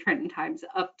newspaper, the Trenton Times,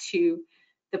 up to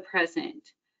the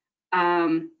present.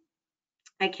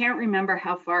 I can't remember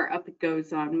how far up it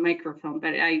goes on microfilm,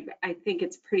 but I think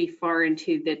it's pretty far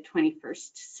into the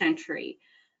 21st century.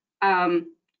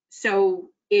 So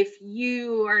if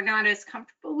you are not as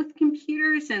comfortable with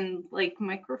computers and like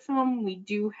microfilm, you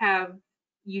do have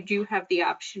the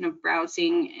option of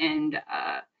browsing and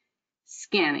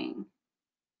scanning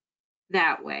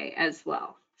that way as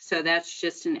well. So that's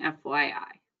just an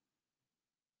FYI.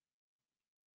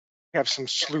 We have some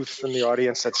sleuths in the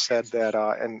audience that said that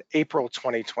in April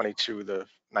 2022, the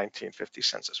 1950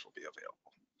 census will be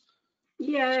available.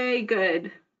 Yay,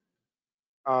 good.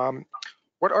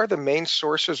 What are the main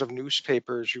sources of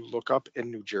newspapers you look up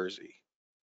in New Jersey?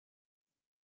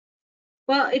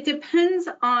 Well, it depends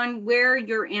on where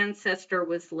your ancestor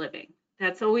was living.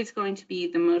 That's always going to be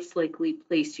the most likely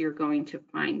place you're going to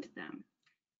find them.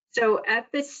 So at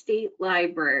the State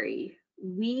Library,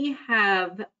 we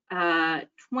have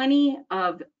 20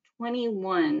 of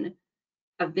 21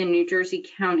 of the New Jersey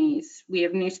counties. We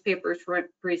have newspapers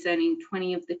representing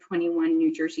 20 of the 21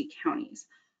 New Jersey counties.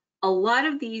 A lot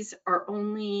of these are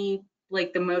only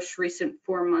like the most recent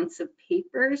 4 months of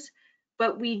papers,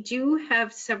 but we do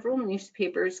have several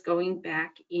newspapers going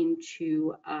back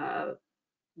into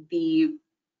the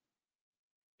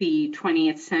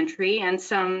 20th century and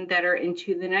some that are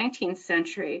into the 19th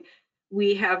century.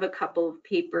 We have a couple of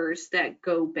papers that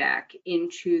go back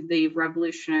into the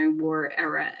Revolutionary War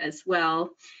era as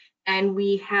well. And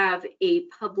we have a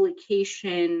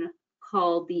publication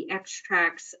called the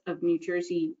Extracts of New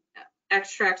Jersey,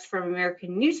 Extracts from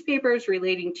American Newspapers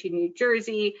Relating to New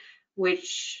Jersey,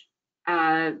 which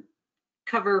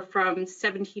cover from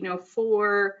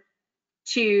 1704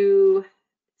 to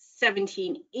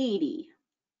 1780.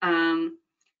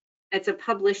 It's a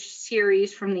published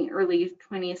series from the early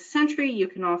 20th century. You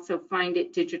can also find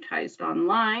it digitized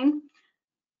online.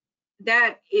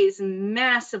 That is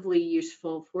massively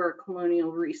useful for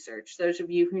colonial research. Those of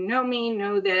you who know me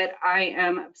know that I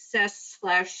am obsessed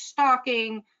 /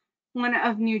 stalking one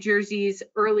of New Jersey's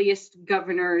earliest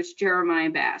governors, Jeremiah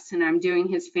Bass, and I'm doing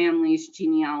his family's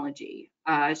genealogy.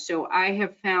 So I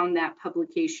have found that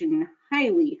publication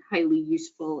highly, highly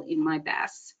useful in my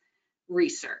Bass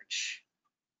research.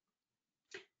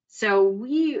 So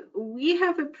we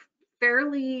have a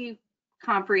fairly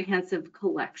comprehensive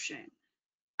collection.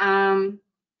 And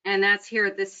that's here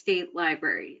at the State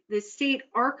Library. The State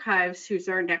Archives, who's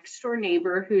our next door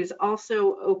neighbor, who's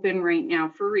also open right now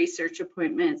for research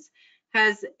appointments,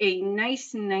 has a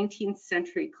nice 19th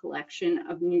century collection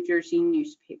of New Jersey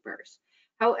newspapers.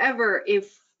 However,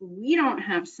 if we don't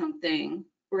have something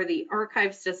or the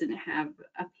archives doesn't have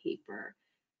a paper,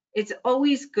 it's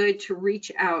always good to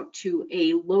reach out to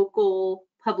a local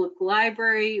public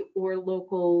library or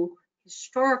local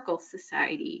historical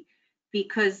society,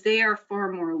 because they are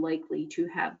far more likely to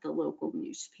have the local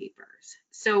newspapers.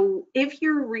 So if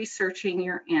you're researching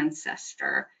your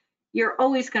ancestor, you're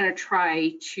always going to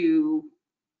try to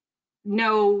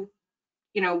know,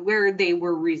 where they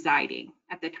were residing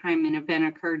at the time an event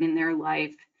occurred in their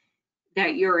life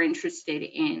that you're interested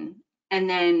in. And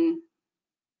then,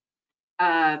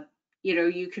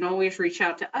 you can always reach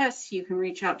out to us. You can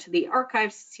reach out to the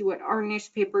archives to see what our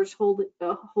newspapers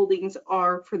holdings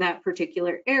are for that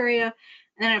particular area.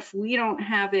 And then if we don't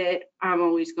have it, I'm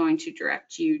always going to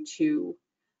direct you to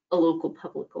a local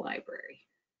public library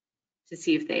to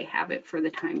see if they have it for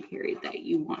the time period that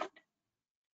you want.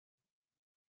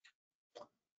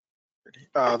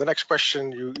 The next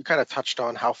question, you kind of touched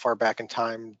on how far back in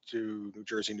time do New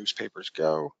Jersey newspapers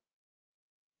go?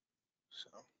 So.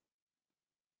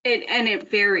 It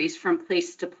varies from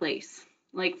place to place.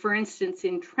 Like, for instance,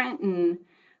 in Trenton,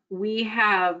 we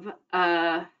have,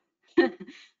 I'm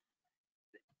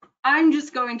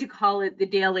just going to call it the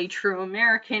Daily True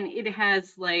American. It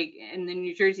has in the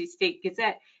New Jersey State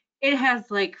Gazette, it has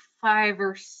 5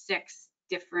 or 6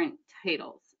 different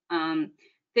titles.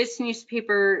 This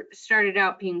newspaper started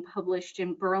out being published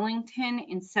in Burlington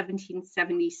in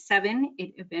 1777.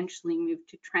 It eventually moved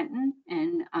to Trenton,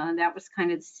 and that was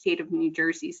kind of the state of New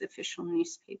Jersey's official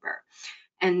newspaper.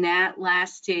 And that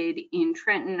lasted in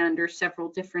Trenton under several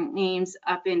different names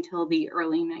up until the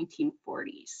early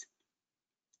 1940s.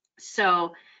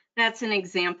 So that's an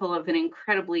example of an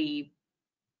incredibly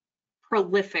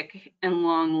prolific and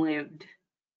long-lived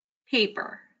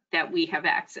paper that we have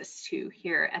access to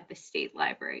here at the State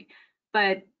Library.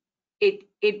 But it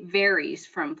varies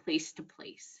from place to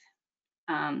place.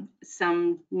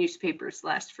 Some newspapers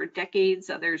last for decades,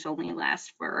 others only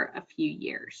last for a few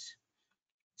years.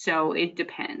 So it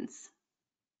depends.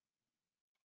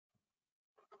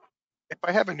 If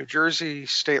I have a New Jersey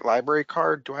State Library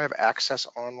card, do I have access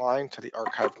online to the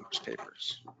archived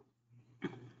newspapers?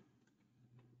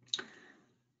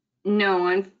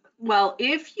 No, well,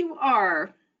 if you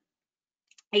are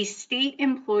a state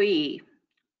employee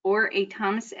or a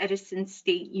Thomas Edison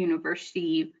State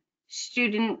University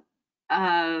student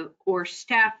or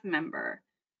staff member,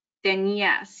 then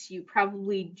yes, you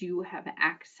probably do have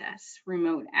access,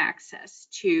 remote access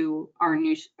to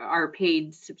our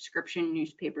paid subscription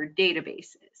newspaper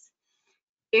databases.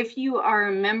 If you are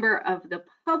a member of the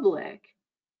public,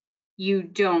 you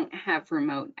don't have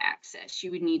remote access.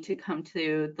 You would need to come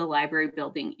to the library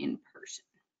building in person.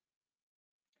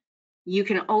 You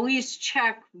can always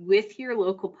check with your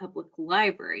local public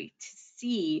library to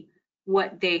see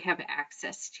what they have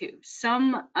access to.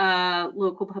 Some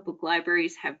local public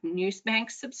libraries have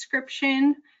Newsbank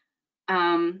subscription,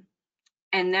 and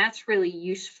that's really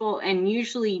useful. And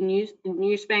usually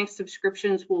Newsbank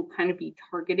subscriptions will kind of be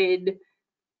targeted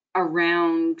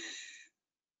around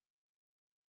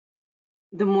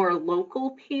the more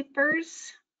local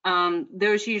papers.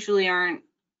 Those usually aren't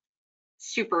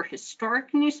super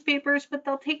historic newspapers, but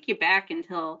they'll take you back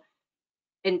into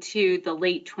the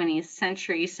late 20th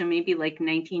century, so maybe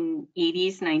 1980s,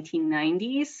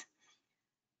 1990s.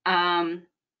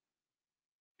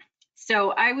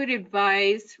 So I would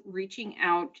advise reaching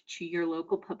out to your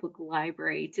local public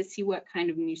library to see what kind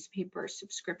of newspaper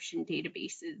subscription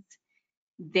databases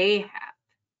they have.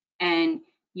 And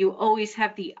you always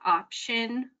have the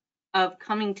option of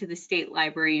coming to the state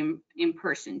library in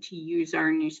person to use our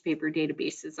newspaper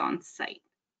databases on site.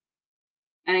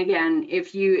 And again,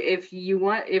 if you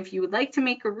would like to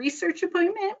make a research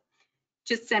appointment,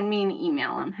 just send me an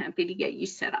email. I'm happy to get you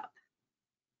set up.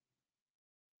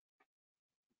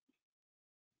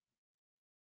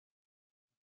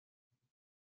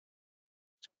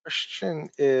 Question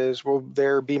is, will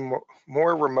there be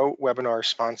more remote webinars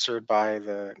sponsored by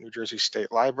the New Jersey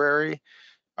State Library?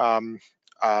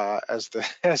 As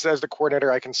the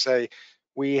coordinator, I can say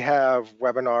we have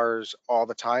webinars all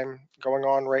the time going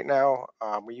on right now.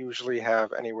 We usually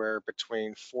have anywhere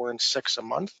between 4 and 6 a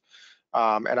month.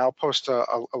 And I'll post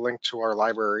a link to our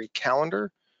library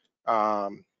calendar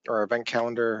or event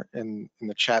calendar in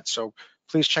the chat. So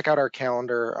please check out our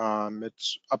calendar.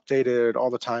 It's updated all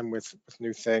the time with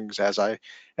new things as I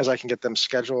can get them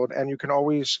scheduled. And you can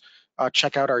always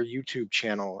check out our YouTube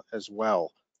channel as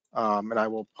well. And I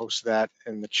will post that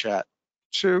in the chat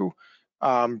too,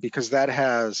 because that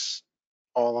has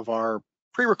all of our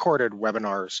pre-recorded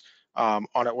webinars on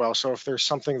it well. So if there's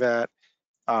something that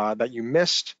you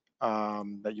missed,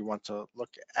 that you want to look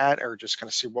at, or just kind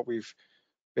of see what we've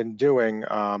been doing,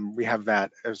 we have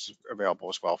that as available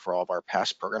as well for all of our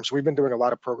past programs. So we've been doing a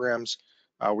lot of programs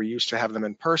We used to have them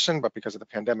in person, but because of the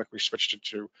pandemic, we switched it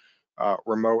to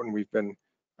remote, and we've been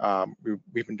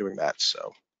doing that.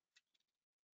 So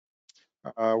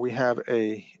we have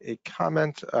a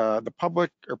comment. The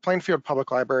Plainfield Public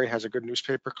Library has a good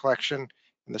newspaper collection,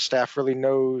 and the staff really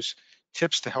knows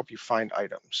tips to help you find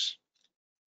items.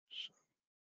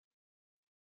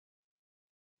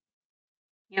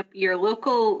 Yep, your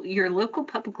local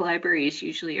public library is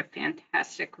usually a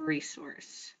fantastic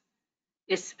resource.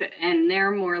 And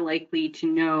they're more likely to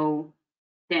know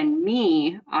than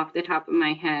me off the top of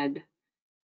my head,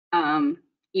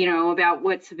 about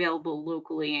what's available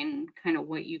locally and kind of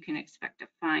what you can expect to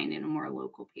find in a more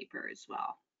local paper as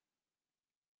well.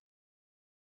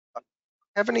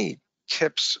 Have any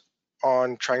tips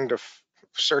on trying to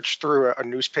search through a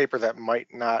newspaper that might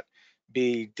not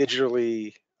be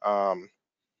digitally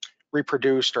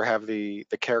reproduced or have the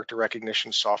character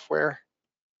recognition software?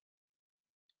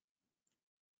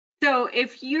 So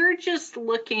if you're just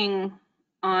looking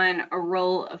on a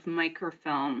roll of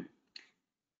microfilm,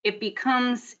 it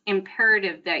becomes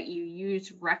imperative that you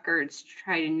use records to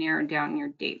try to narrow down your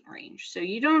date range. So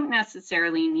you don't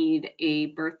necessarily need a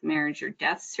birth, marriage, or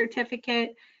death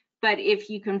certificate, but if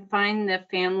you can find the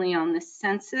family on the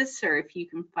census, or if you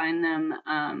can find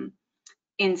them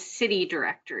in city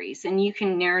directories, and you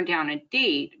can narrow down a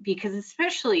date, because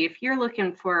especially if you're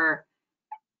looking for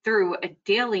through a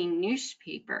daily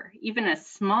newspaper, even a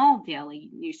small daily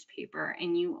newspaper,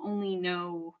 and you only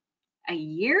know a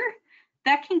year,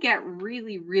 that can get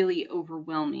really, really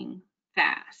overwhelming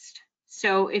fast.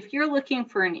 So if you're looking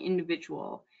for an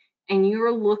individual and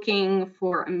you're looking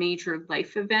for a major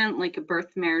life event like a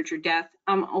birth, marriage, or death,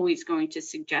 I'm always going to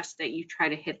suggest that you try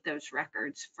to hit those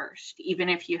records first, even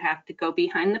if you have to go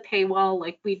behind the paywall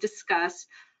like we discussed,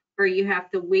 or you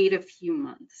have to wait a few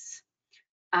months.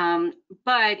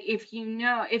 But if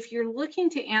you're looking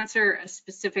to answer a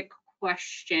specific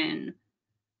question,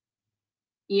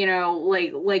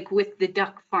 like with the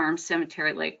Duck Farm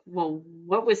Cemetery, like, well,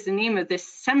 what was the name of this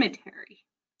cemetery?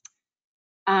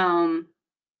 And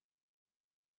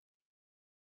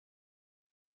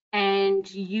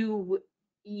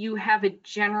you have a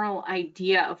general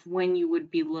idea of when you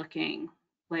would be looking.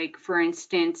 Like, for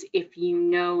instance, if you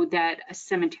know that a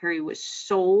cemetery was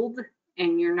sold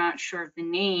and you're not sure of the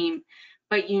name,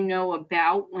 but you know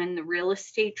about when the real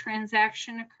estate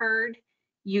transaction occurred,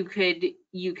 you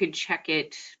could check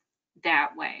it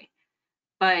that way.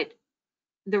 But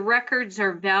the records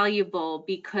are valuable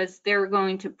because they're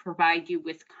going to provide you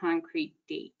with concrete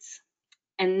dates.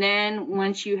 And then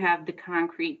once you have the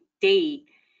concrete date,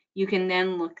 you can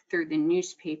then look through the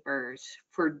newspapers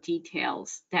for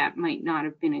details that might not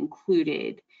have been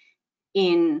included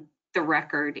in the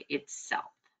record itself.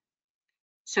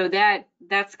 So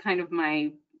that's kind of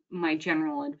my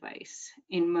general advice.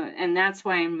 And that's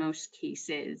why in most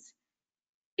cases,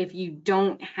 if you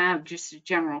don't have just a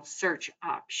general search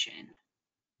option,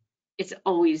 it's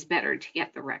always better to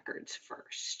get the records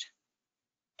first.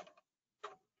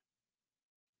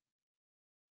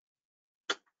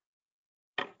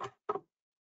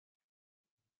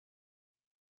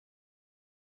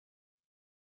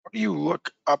 How do you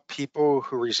look up people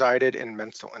who resided in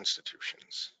mental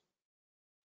institutions?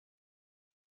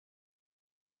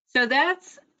 So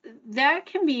that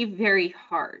can be very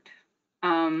hard,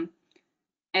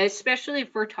 especially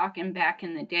if we're talking back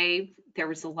in the day. There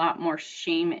was a lot more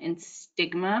shame and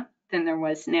stigma than there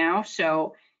was now.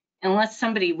 So unless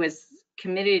somebody was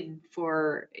committed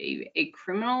for a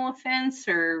criminal offense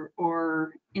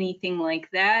or anything like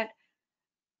that,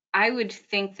 I would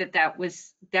think that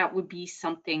would be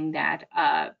something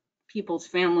that people's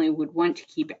family would want to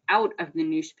keep out of the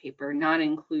newspaper, not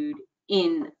include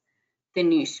in the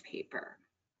newspaper.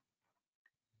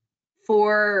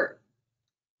 For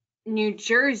New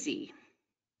Jersey,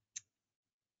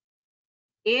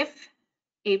 if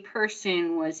a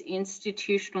person was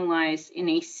institutionalized in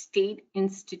a state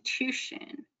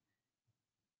institution,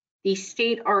 the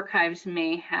state archives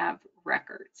may have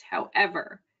records.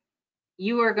 However,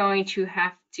 you are going to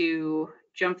have to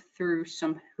jump through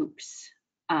some hoops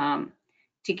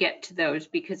to get to those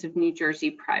because of New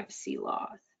Jersey privacy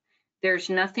laws.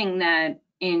 There's nothing that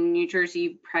in New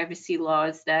Jersey privacy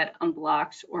laws that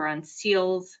unblocks or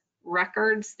unseals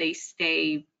records. They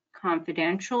stay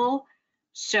confidential.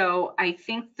 So I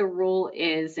think the rule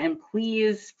is, and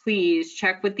please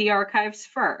check with the archives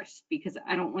first, because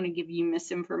I don't want to give you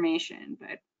misinformation,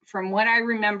 but from what I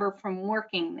remember from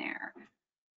working there,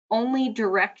 only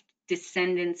direct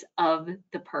descendants of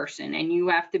the person, and you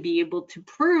have to be able to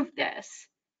prove this,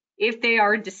 if they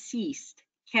are deceased,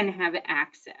 can have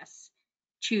access.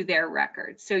 to their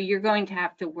records. So you're going to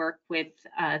have to work with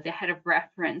the head of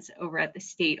reference over at the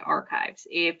state archives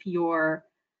if your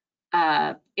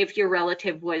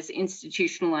relative was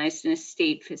institutionalized in a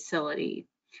state facility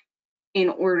in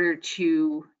order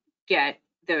to get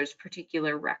those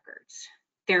particular records.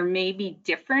 There may be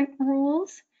different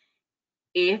rules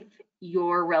if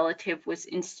your relative was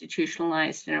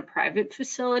institutionalized in a private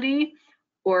facility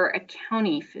or a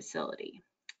county facility.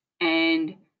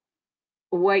 And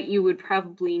what you would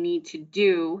probably need to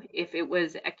do if it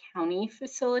was a county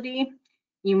facility,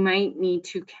 you might need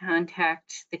to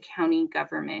contact the county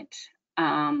government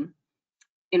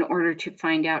in order to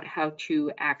find out how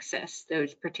to access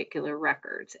those particular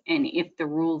records and if the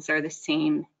rules are the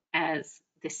same as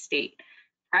the state.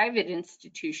 Private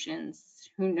institutions,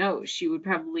 who knows? You would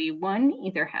probably, one,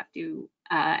 either have to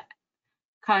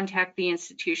contact the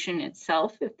institution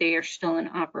itself if they are still in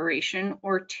operation,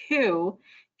 or two,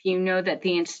 if you know that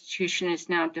the institution is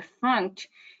now defunct,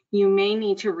 you may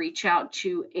need to reach out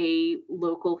to a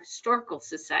local historical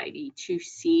society to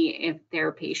see if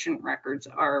their patient records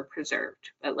are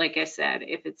preserved. But like I said,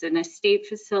 if it's in a state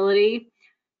facility,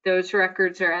 those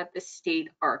records are at the state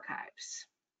archives.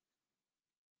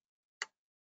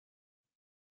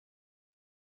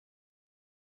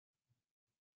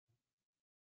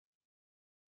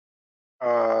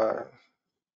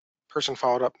 Person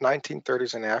followed up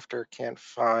 1930s and after, can't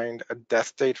find a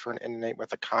death date for an inmate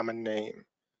with a common name.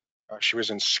 She was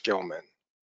in Skillman.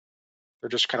 They're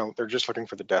just looking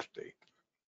for the death date.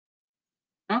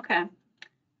 Okay.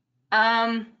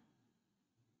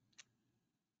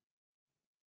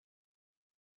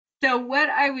 So what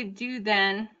I would do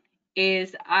then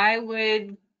is I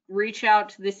would reach out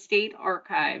to the state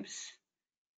archives.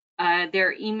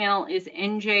 Their email is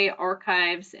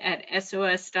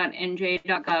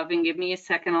njarchives@sos.nj.gov, and give me a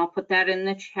second, I'll put that in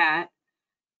the chat.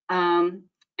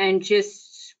 And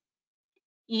just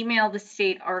email the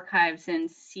state archives and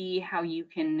see how you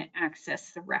can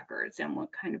access the records and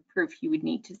what kind of proof you would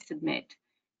need to submit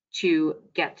to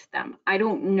get them. I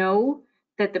don't know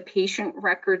that the patient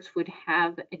records would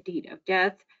have a date of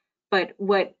death, but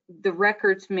what the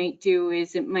records might do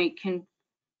is it might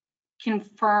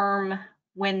confirm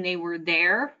when they were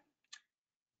there.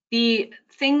 The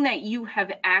thing that you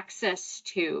have access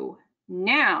to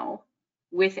now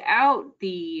without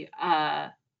the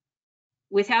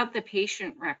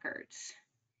patient records,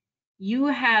 you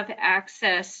have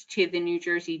access to the New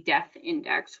Jersey Death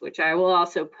Index, which I will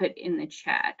also put in the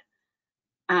chat.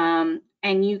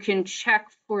 And you can check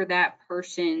for that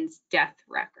person's death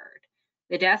record.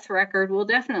 The death record will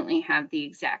definitely have the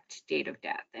exact date of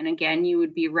death. And again, you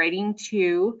would be writing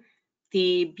to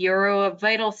the Bureau of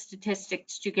Vital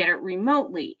Statistics to get it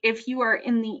remotely. If you are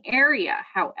in the area,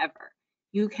 however,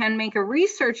 you can make a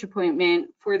research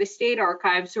appointment for the state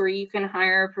archives, or you can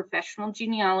hire a professional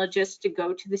genealogist to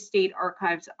go to the state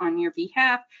archives on your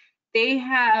behalf. They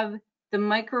have the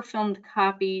microfilmed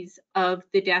copies of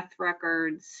the death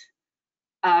records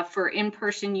for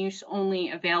in-person use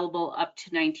only, available up to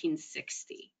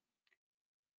 1960.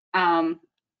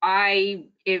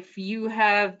 If you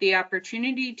have the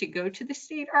opportunity to go to the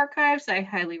state archives, I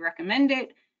highly recommend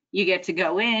it. You get to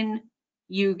go in,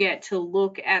 you get to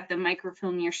look at the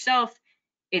microfilm yourself.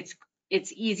 It's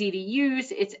easy to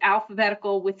use. It's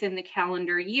alphabetical within the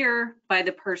calendar year by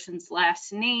the person's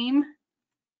last name,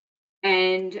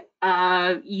 and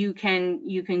you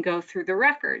can go through the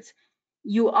records.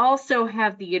 You also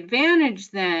have the advantage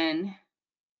then,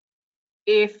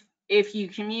 if you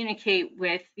communicate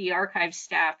with the archive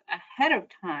staff ahead of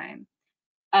time,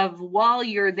 of while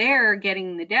you're there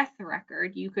getting the death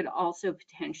record, you could also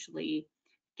potentially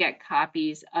get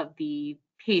copies of the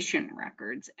patient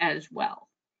records as well,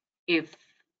 if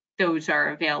those are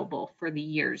available for the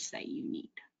years that you need.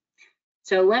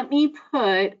 So let me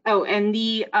put, oh, and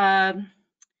the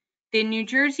New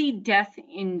Jersey Death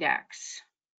Index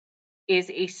is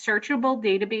a searchable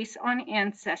database on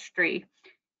Ancestry.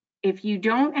 If you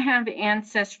don't have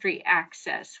Ancestry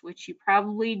access, which you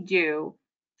probably do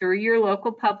through your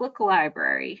local public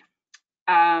library,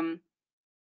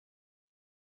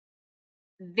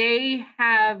 they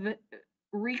have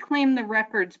Reclaim the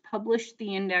Records published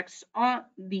the indexes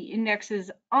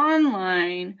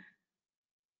online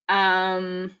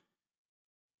at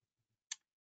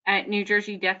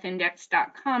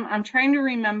newjerseydeathindex.com. I'm trying to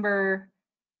remember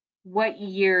what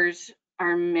years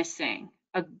are missing.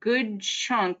 A good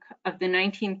chunk of the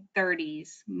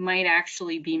 1930s might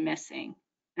actually be missing,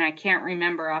 and I can't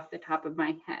remember off the top of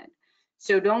my head.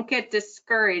 So don't get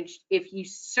discouraged if you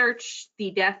search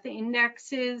the death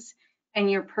indexes and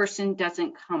your person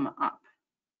doesn't come up.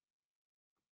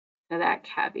 So that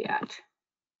caveat.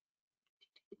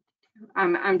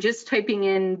 I'm just typing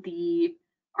in the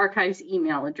archive's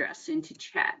email address into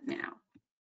chat now.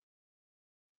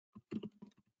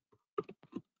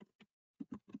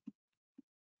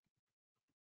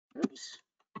 Oops.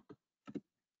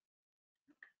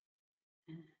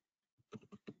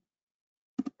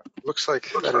 Looks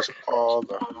like that is all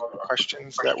the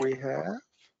questions that we have.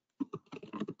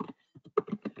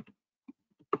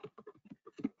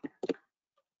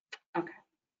 Okay,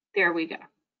 there we go.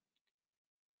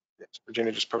 Yes,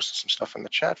 Virginia just posted some stuff in the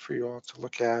chat for you all to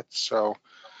look at. So,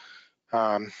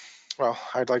 well,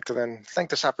 I'd like to then thank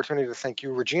this opportunity to thank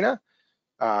you, Regina,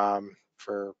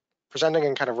 for presenting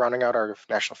and kind of rounding out our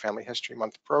National Family History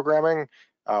Month programming.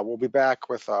 We'll be back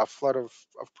with a flood of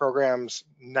programs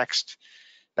next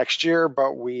year,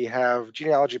 but we have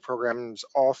genealogy programs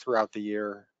all throughout the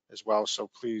year as well. So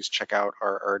please check out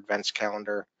our events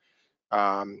calendar.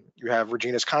 You have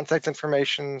Regina's contact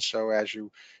information. So as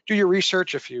you do your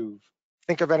research, if you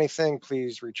think of anything,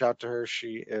 please reach out to her.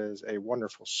 She is a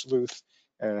wonderful sleuth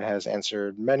and has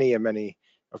answered many and many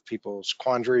of people's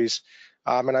quandaries.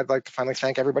 And I'd like to finally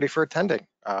thank everybody for attending.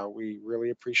 We really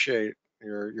appreciate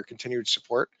your continued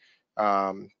support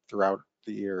throughout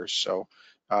the years. So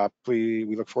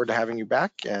we look forward to having you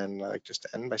back. And I'd like just to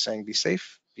end by saying be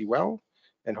safe, be well,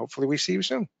 and hopefully we see you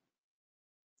soon.